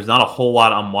that, there's not a whole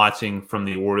lot I'm watching from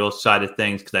the Orioles side of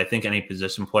things, because I think any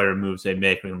position player moves they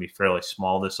make are going to be fairly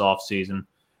small this offseason.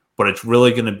 But it's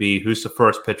really going to be who's the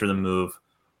first pitcher to move,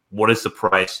 what is the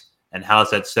price, and how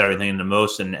does that set everything into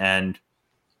motion? And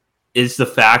is the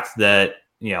fact that,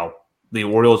 the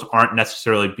Orioles aren't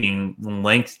necessarily being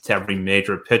linked to every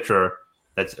major pitcher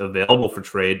that's available for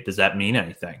trade, does that mean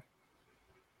anything?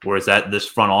 Or is that this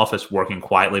front office working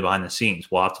quietly behind the scenes?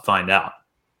 We'll have to find out.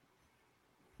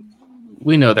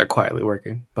 We know they're quietly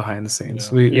working behind the scenes.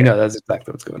 Yeah. We know that's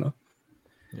exactly what's going on.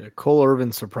 Yeah, Cole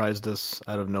Irvin surprised us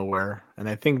out of nowhere. And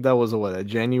I think that was a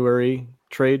January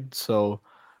trade. So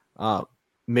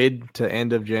mid to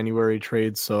end of January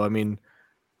trade. So,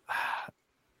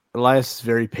 Elias is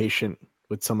very patient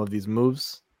with some of these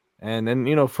moves. And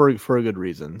for a good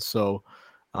reason. So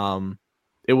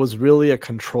it was really a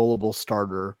controllable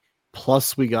starter.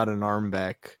 Plus we got an arm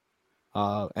back.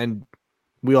 And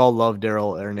we all love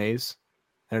Darell Hernaiz.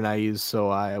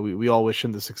 So we all wish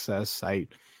him the success. I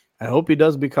hope he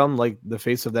does become like the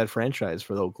face of that franchise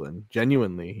for Oakland,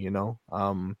 genuinely,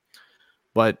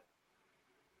 but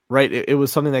right. It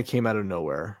was something that came out of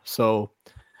nowhere. So,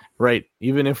 right.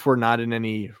 Even if we're not in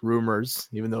any rumors,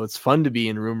 even though it's fun to be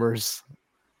in rumors,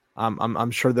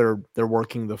 I'm sure they're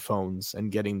working the phones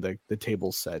and getting the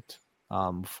table set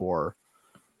for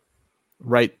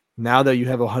right now that you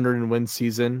have a 100-win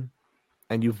season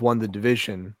and you've won the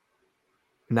division.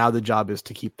 Now the job is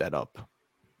to keep that up.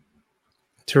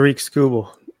 Tariq Skubal,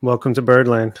 welcome to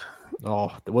Birdland.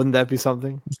 Oh, wouldn't that be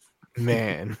something?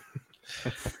 Man.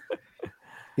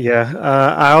 Yeah.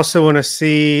 I also want to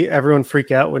see everyone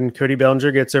freak out when Cody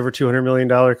Bellinger gets over $200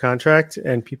 million contract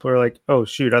and people are like, oh,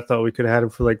 shoot, I thought we could have had him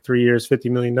for like 3 years,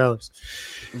 $50 million.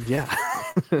 Yeah.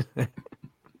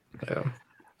 Yeah.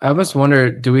 I almost wonder,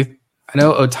 I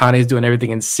know Ohtani's doing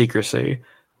everything in secrecy,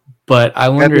 but I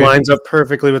wonder. That lines up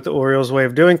perfectly with the Orioles' way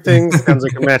of doing things. Sounds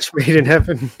like a match made in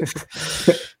heaven.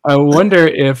 I wonder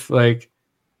if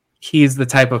he's the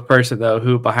type of person though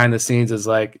who behind the scenes is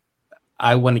like,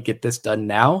 I want to get this done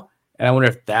now, and I wonder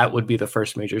if that would be the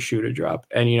first major shoe to drop.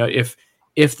 And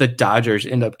if the Dodgers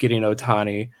end up getting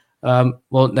Ohtani,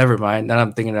 well, never mind. Now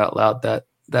I'm thinking out loud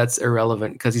that's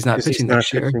irrelevant because he's not pitching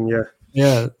next year.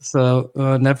 Yeah. So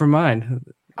never mind.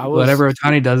 Whatever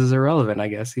Ohtani does is irrelevant, I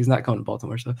guess. He's not coming to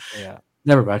Baltimore, so yeah.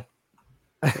 Never mind.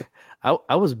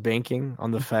 I was banking on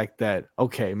the fact that,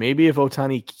 okay, maybe if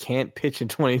Ohtani can't pitch in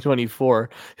 2024,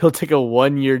 he'll take a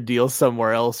 1-year deal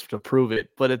somewhere else to prove it.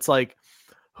 But it's like,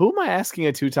 who am I asking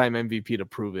a 2-time MVP to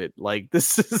prove it? Like,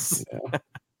 this is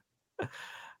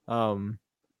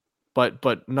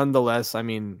but nonetheless, I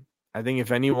think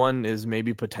if anyone is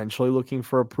maybe potentially looking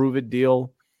for a prove it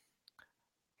deal,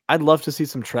 I'd love to see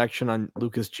some traction on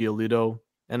Lucas Giolito.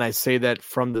 And I say that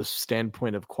from the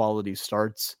standpoint of quality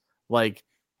starts. Like,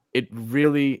 it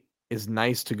really is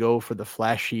nice to go for the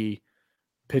flashy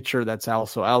pitcher that's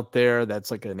also out there. That's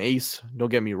like an ace. Don't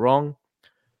get me wrong.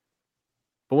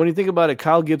 But when you think about it,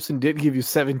 Kyle Gibson did give you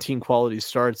 17 quality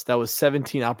starts. That was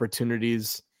 17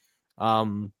 opportunities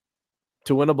to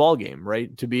win a ball game,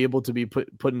 right? To be able to be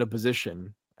put in a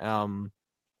position.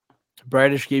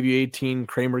 Bradish gave you 18.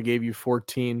 Kramer gave you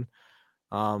 14.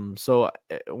 So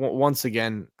once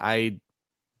again,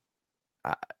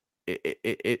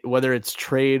 whether it's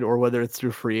trade or whether it's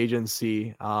through free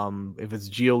agency, if it's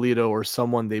Giolito or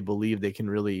someone they believe they can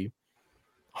really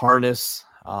harness,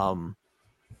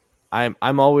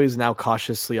 I'm always now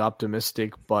cautiously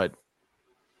optimistic, but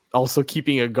also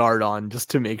keeping a guard on just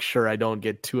to make sure I don't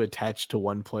get too attached to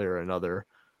one player or another.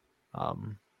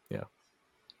 Yeah.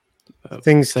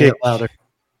 Things get louder.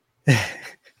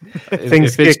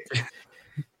 Things get.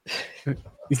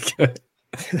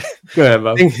 Go ahead,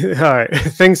 Bob. All right.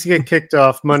 Things get kicked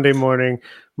off Monday morning.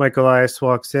 Mike Elias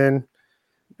walks in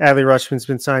Adley Rutschman's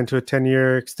been signed to a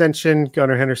 10-year extension.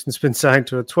 Gunnar Henderson's been signed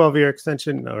to a 12-year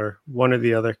extension, or one or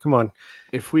the other. Come on.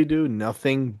 If we do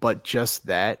nothing but just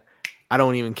that, I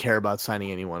don't even care about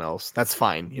signing anyone else. That's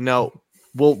fine.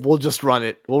 We'll just run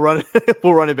it. We'll run it.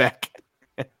 We'll run it back.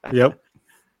 Yep.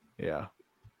 Yeah.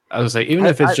 I was like, even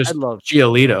if it's just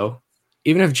Giolito,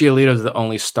 even if Giolito's the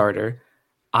only starter,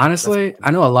 honestly, I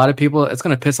know a lot of people, it's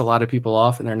going to piss a lot of people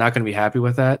off and they're not going to be happy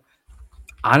with that.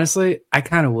 Honestly, I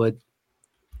kind of would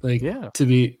I'd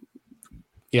be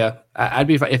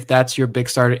fine if that's your big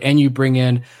starter and you bring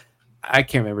in, I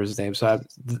can't remember his name. So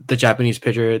the Japanese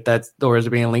pitcher that the Orioles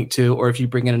are being linked to, or if you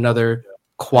bring in another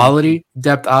quality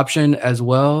depth option as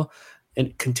well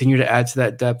and continue to add to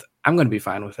that depth, I'm going to be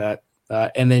fine with that.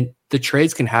 And then the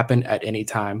trades can happen at any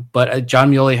time. But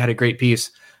John Mioli had a great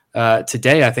piece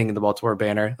today, I think, in the Baltimore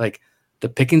Banner. Like, the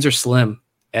pickings are slim.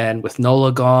 And with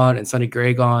Nola gone and Sonny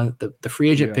Gray gone, the free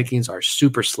agent pickings are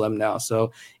super slim now.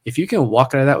 So if you can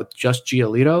walk out of that with just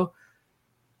Giolito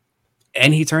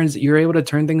and you're able to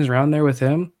turn things around there with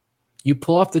him, you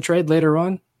pull off the trade later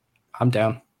on, I'm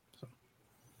down.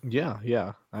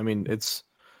 Yeah. I mean,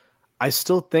 I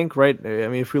still think, right? I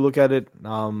mean, if we look at it,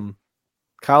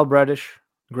 Kyle Bradish,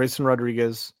 Grayson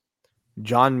Rodriguez,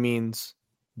 John Means,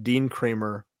 Dean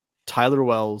Kramer, Tyler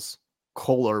Wells,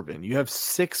 Cole Irvin. You have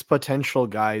 6 potential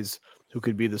guys who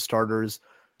could be the starters.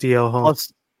 DL Hall.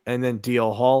 And then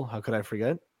DL Hall. How could I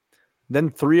forget? Then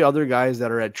 3 other guys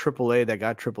that are at AAA that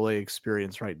got AAA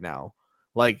experience right now.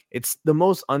 Like, it's the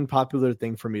most unpopular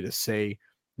thing for me to say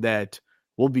that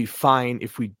we'll be fine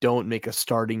if we don't make a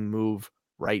starting move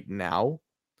right now.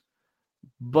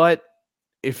 But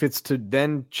if it's to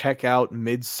then check out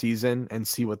mid-season and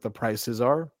see what the prices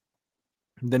are,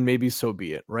 then maybe so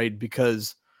be it, right?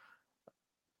 Because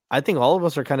I think all of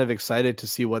us are kind of excited to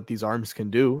see what these arms can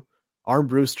do. Arm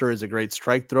Brewster is a great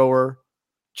strike thrower.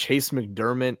 Chase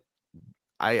McDermott,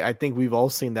 I think we've all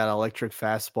seen that electric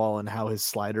fastball and how his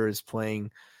slider is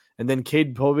playing. And then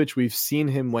Cade Povich, we've seen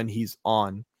him when he's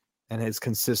on and is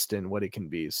consistent what it can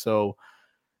be. So,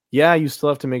 yeah, you still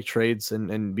have to make trades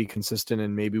and be consistent,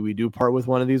 and maybe we do part with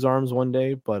one of these arms one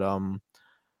day. But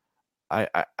I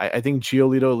think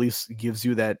Giolito at least gives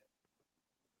you that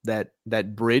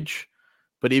bridge.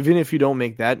 But even if you don't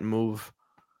make that move,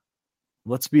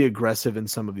 let's be aggressive in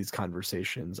some of these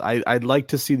conversations. I'd like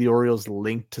to see the Orioles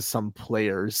linked to some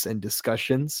players and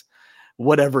discussions,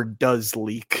 whatever does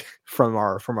leak from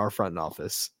our front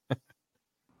office.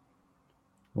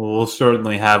 Well, we'll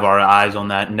certainly have our eyes on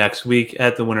that next week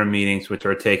at the winter meetings, which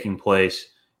are taking place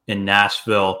in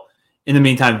Nashville. In the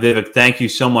meantime, Vivek, thank you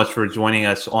so much for joining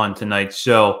us on tonight's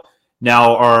show.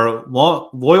 Now, our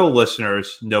loyal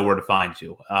listeners know where to find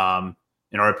you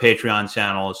in our Patreon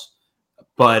channels.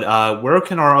 But where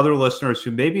can our other listeners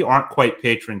who maybe aren't quite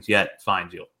patrons yet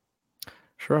find you?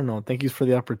 Sure. No, thank you for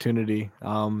the opportunity.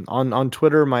 On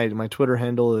Twitter, my Twitter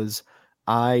handle is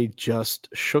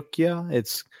IJustShukya.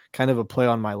 It's kind of a play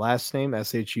on my last name,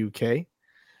 SHUK.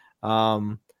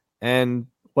 And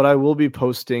what I will be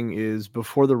posting is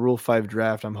before the Rule 5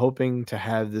 draft, I'm hoping to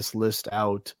have this list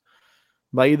out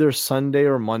by either Sunday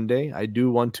or Monday. I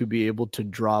do want to be able to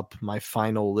drop my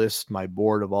final list, my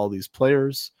board of all these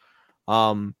players,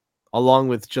 along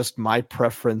with just my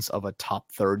preference of a top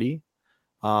 30.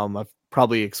 I've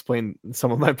probably explained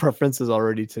some of my preferences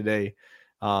already today.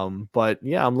 But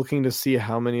yeah, I'm looking to see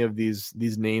how many of these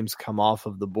names come off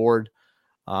of the board.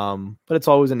 But it's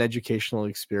always an educational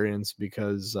experience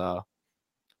because,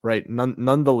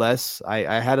 nonetheless,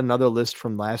 I had another list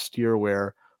from last year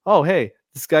where, oh, hey,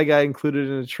 this guy got included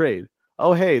in a trade.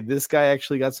 Oh, hey, this guy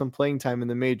actually got some playing time in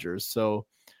the majors. So,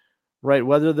 right,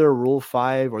 whether they're Rule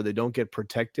 5 or they don't get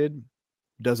protected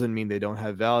doesn't mean they don't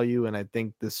have value. And I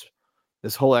think this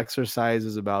whole exercise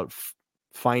is about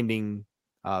finding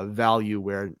value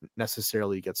where it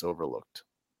necessarily gets overlooked.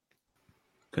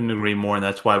 Couldn't agree more, and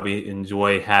that's why we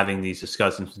enjoy having these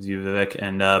discussions with you, Vivek.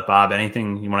 And Bob,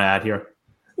 anything you want to add here?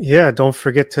 Yeah, don't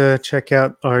forget to check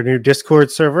out our new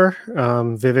Discord server.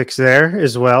 Vivek's there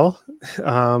as well.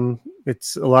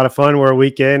 It's a lot of fun. We're a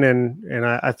week in, and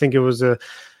I think it was a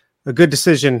good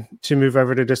decision to move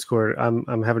over to Discord.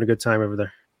 I'm having a good time over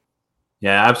there.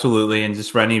 Yeah, absolutely. And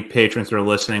just for any patrons that are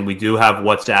listening, we do have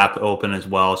WhatsApp open as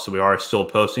well. So we are still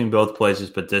posting both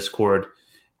places, but Discord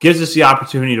gives us the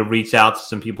opportunity to reach out to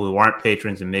some people who aren't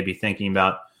patrons and maybe thinking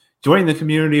about joining the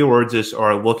community or just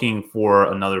are looking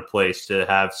for another place to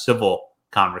have civil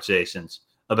conversations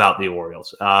about the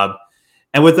Orioles.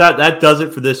 And with that, that does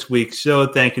it for this week's show.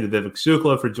 Thank you to Vivek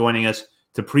Shukla for joining us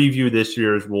to preview this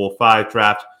year's Rule 5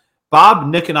 draft. Bob,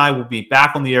 Nick, and I will be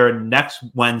back on the air next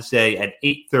Wednesday at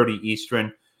 8:30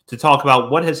 Eastern to talk about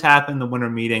what has happened in the winter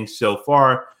meetings so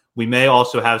far. We may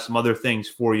also have some other things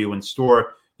for you in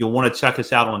store. You'll want to check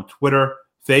us out on Twitter,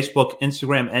 Facebook,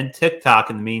 Instagram, and TikTok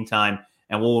in the meantime,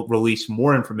 and we'll release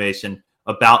more information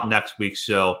about next week's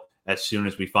show as soon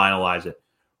as we finalize it.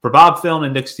 For Bob Phil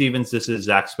and Nick Stevens, this is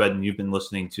Zach Sped, and you've been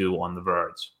listening to On the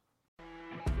Verge.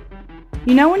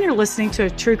 You know when you're listening to a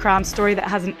true crime story that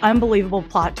has an unbelievable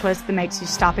plot twist that makes you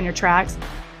stop in your tracks?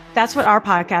 That's what our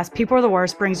podcast, People Are the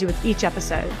Worst, brings you with each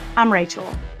episode. I'm Rachel.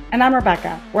 And I'm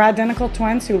Rebecca. We're identical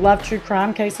twins who love true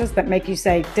crime cases that make you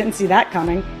say, didn't see that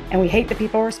coming, and we hate the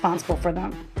people responsible for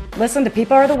them. Listen to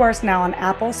People Are the Worst now on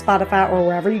Apple, Spotify, or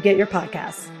wherever you get your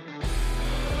podcasts.